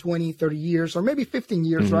after 20, 30 years, or maybe 15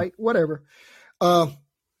 years, right? Whatever. A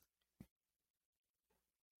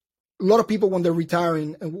lot of people, when they're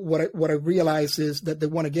retiring, what I realize is that they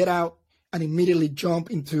want to get out and immediately jump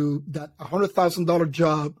into that $100,000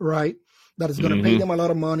 job, right? That is going to pay them a lot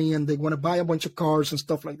of money, and they want to buy a bunch of cars and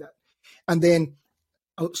stuff like that. And then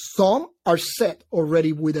some are set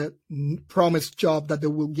already with a promised job that they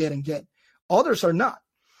will get. Others are not.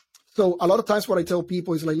 So a lot of times what I tell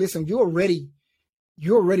people is like, listen, you already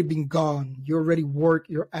been gone. You already worked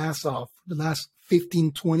your ass off the last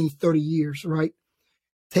 15, 20, 30 years, right?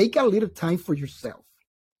 Take a little time for yourself.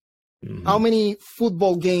 How many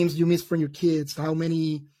football games you miss from your kids? How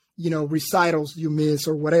many, recitals you miss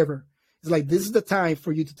or whatever? It's like, this is the time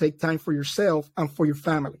for you to take time for yourself and for your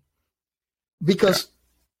family. Because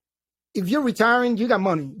if you're retiring, you got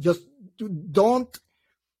money. Just don't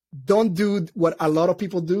do what a lot of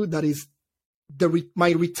people do. That is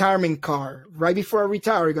my retirement car. Right before I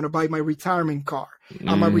retire, you're going to buy my retirement car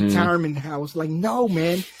and my retirement house. Like, no,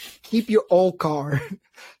 man, keep your old car,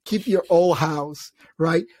 keep your old house,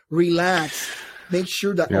 right? Relax. Make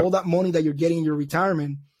sure that all that money that you're getting in your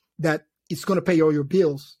retirement, that it's going to pay all your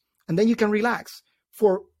bills. And then you can relax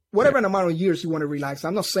for whatever amount of years you want to relax.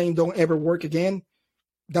 I'm not saying don't ever work again.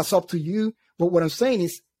 That's up to you. But what I'm saying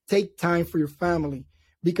is take time for your family.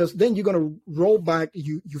 because then you're going to roll back.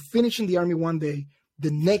 You finish in the Army one day.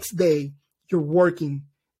 The next day, you're working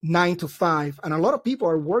 9 to 5. And a lot of people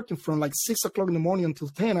are working from like 6 o'clock in the morning until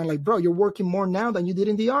 10. I'm like, bro, you're working more now than you did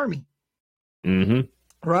in the Army. Mm-hmm.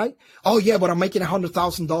 Right? Oh, yeah, but I'm making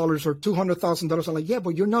 $100,000 or $200,000. I'm like, yeah,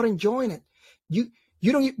 but you're not enjoying it. You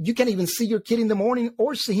can't even see your kid in the morning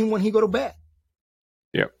or see him when he go to bed.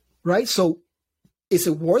 Yeah. Right? So is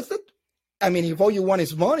it worth it? I mean, if all you want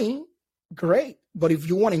is money, great. But if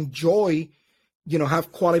you want to enjoy,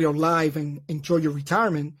 have quality of life and enjoy your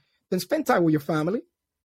retirement, then spend time with your family.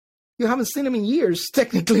 You haven't seen them in years,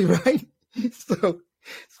 technically, right? So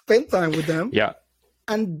spend time with them. Yeah.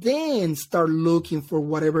 And then start looking for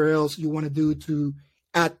whatever else you want to do to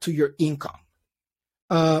add to your income.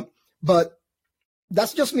 But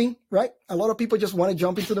that's just me, right? A lot of people just want to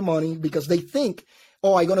jump into the money because they think,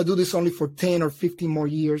 oh, I'm going to do this only for 10 or 15 more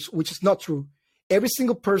years, which is not true. Every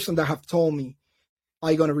single person that have told me,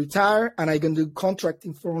 I'm going to retire and I'm going to do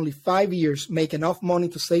contracting for only 5 years, make enough money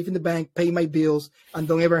to save in the bank, pay my bills, and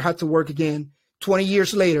don't ever have to work again. 20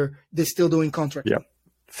 years later, they're still doing contracting. Yep.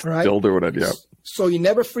 Right? Still doing it, yeah. So it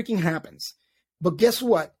never freaking happens. But guess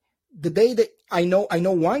what? The day that I know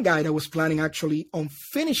one guy that was planning actually on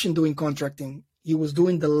finishing doing contracting. He was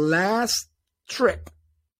doing the last trip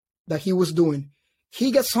that he was doing. He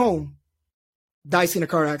gets home, dies in a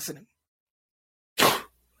car accident.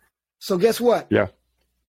 So guess what? Yeah.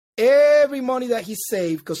 Every money that he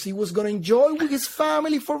saved, because he was going to enjoy with his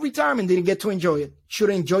family for retirement, didn't get to enjoy it. Should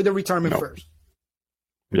enjoy the retirement first.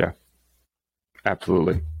 Yeah,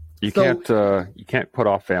 absolutely. You can't put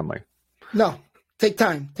off family. No, take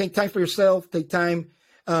time. Take time for yourself. Take time.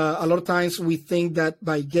 A lot of times we think that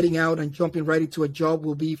by getting out and jumping right into a job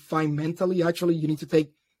will be fine mentally. Actually, you need to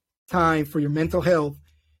take time for your mental health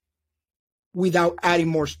without adding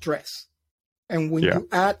more stress. And when you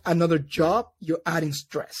add another job, you're adding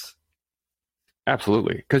stress.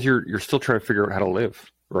 Absolutely, because you're still trying to figure out how to live,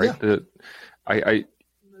 right? Yeah.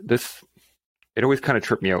 It always kind of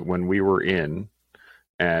tripped me out when we were in,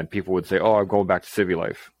 and people would say, "Oh, I'm going back to civvy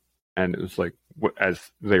life," and it was like, as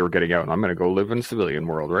they were getting out, I'm going to go live in the civilian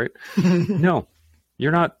world, right? No,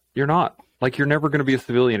 you're not. You're not. Like, you're never going to be a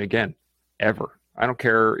civilian again, ever. I don't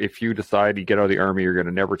care if you decide you get out of the Army, you're going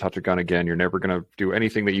to never touch a gun again. You're never going to do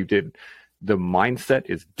anything that you did. The mindset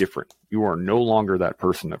is different. You are no longer that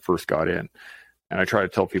person that first got in. And I try to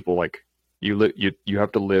tell people, like, you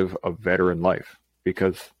have to live a veteran life,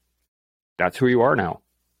 because that's who you are now,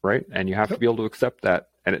 right? And you have to be able to accept that.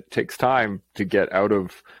 And it takes time to get out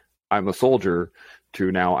of I'm a soldier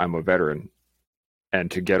to now I'm a veteran, and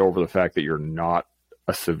to get over the fact that you're not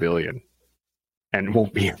a civilian and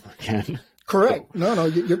won't be ever again. Correct. So. No,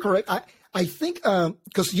 you're correct. I think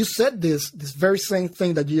because you said this very same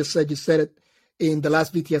thing that you just said. You said it in the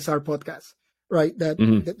last BTSR podcast, right? That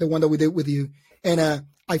the one that we did with you. And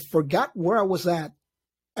I forgot where I was at,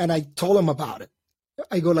 and I told him about it.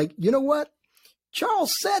 I go like, you know what?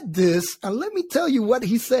 Charles said this, and let me tell you what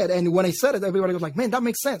he said. And when I said it, everybody was like, man, that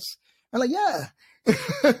makes sense. I'm like, yeah.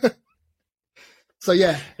 So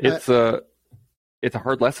yeah. It's a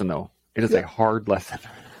hard lesson, though. It is a hard lesson.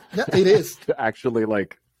 Yeah, it is. To actually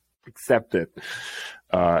accept it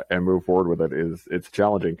and move forward with it it's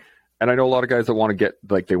challenging. And I know a lot of guys that want to get,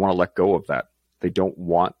 they want to let go of that. They don't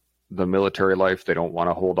want the military life. They don't want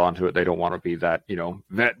to hold on to it. They don't want to be that,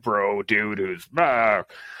 vet bro dude who's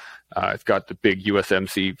it's got the big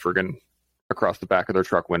USMC friggin' across the back of their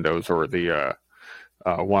truck windows, or the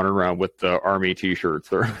wandering around with the Army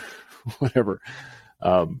t-shirts or whatever.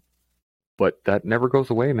 But that never goes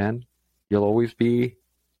away, man. You'll always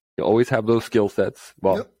have those skill sets.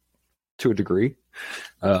 Well, to a degree.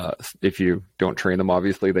 If you don't train them,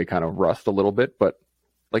 obviously they kind of rust a little bit. But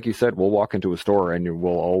like you said, we'll walk into a store and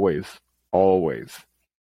we'll always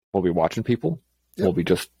we'll be watching people. Yep. We'll be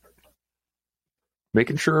just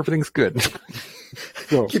making sure everything's good.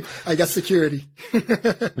 So, I got security.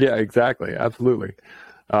 Yeah, exactly. Absolutely.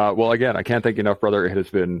 Well, again, I can't thank you enough, brother. It has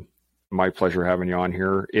been my pleasure having you on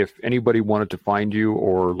here. If anybody wanted to find you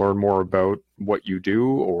or learn more about what you do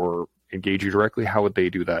or engage you directly, how would they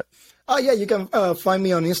do that? Yeah, you can find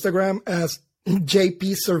me on Instagram as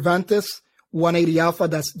JP Cervantes 180 Alpha.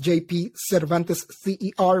 That's JP Cervantes,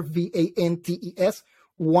 CERVANTES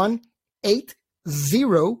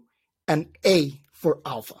 180 and A for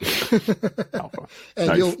Alpha. Alpha. And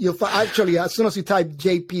nice. You'll actually, as soon as you type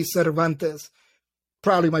JP Cervantes,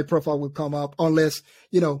 probably my profile will come up, unless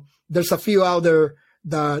there's a few out there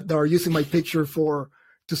that are using my picture to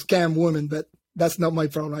scam women, but that's not my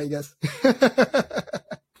problem, I guess.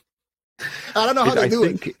 I don't know how they do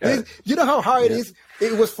it. You know how hard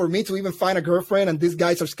it was for me to even find a girlfriend, and these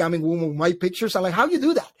guys are scamming women with my pictures. I'm like, how do you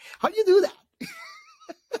do that? How do you do that?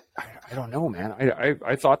 I don't know, man.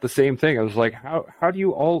 I thought the same thing. I was like, how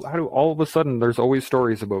do all of a sudden there's always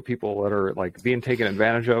stories about people that are like being taken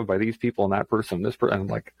advantage of by these people and that person, this person. And I'm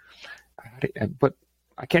like, but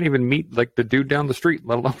I can't even meet like the dude down the street,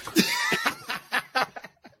 let alone.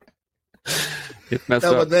 It's messed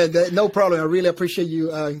up. But no problem. I really appreciate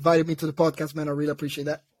you inviting me to the podcast, man. I really appreciate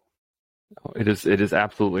that. It is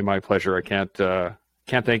absolutely my pleasure. I can't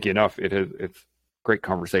thank you enough. It's great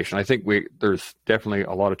conversation. I think there's definitely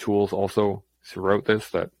a lot of tools also throughout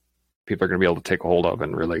this that people are going to be able to take a hold of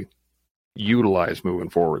and really utilize moving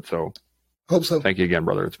forward. So hope so. Thank you again,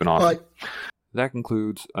 brother. It's been awesome. All right. That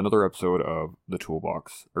concludes another episode of The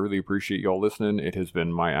Toolbox. I really appreciate y'all listening. It has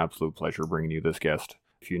been my absolute pleasure bringing you this guest.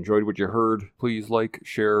 If you enjoyed what you heard, please like,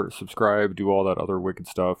 share, subscribe, do all that other wicked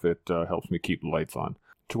stuff. It helps me keep the lights on.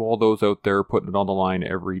 To all those out there putting it on the line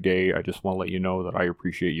every day, I just want to let you know that I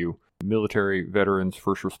appreciate you. Military, veterans,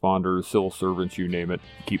 first responders, civil servants, you name it,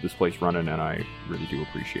 keep this place running, and I really do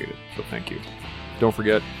appreciate it. So thank you. Don't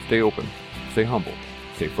forget, stay open, stay humble,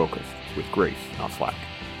 stay focused, with grace, not slack.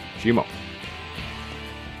 Gmo.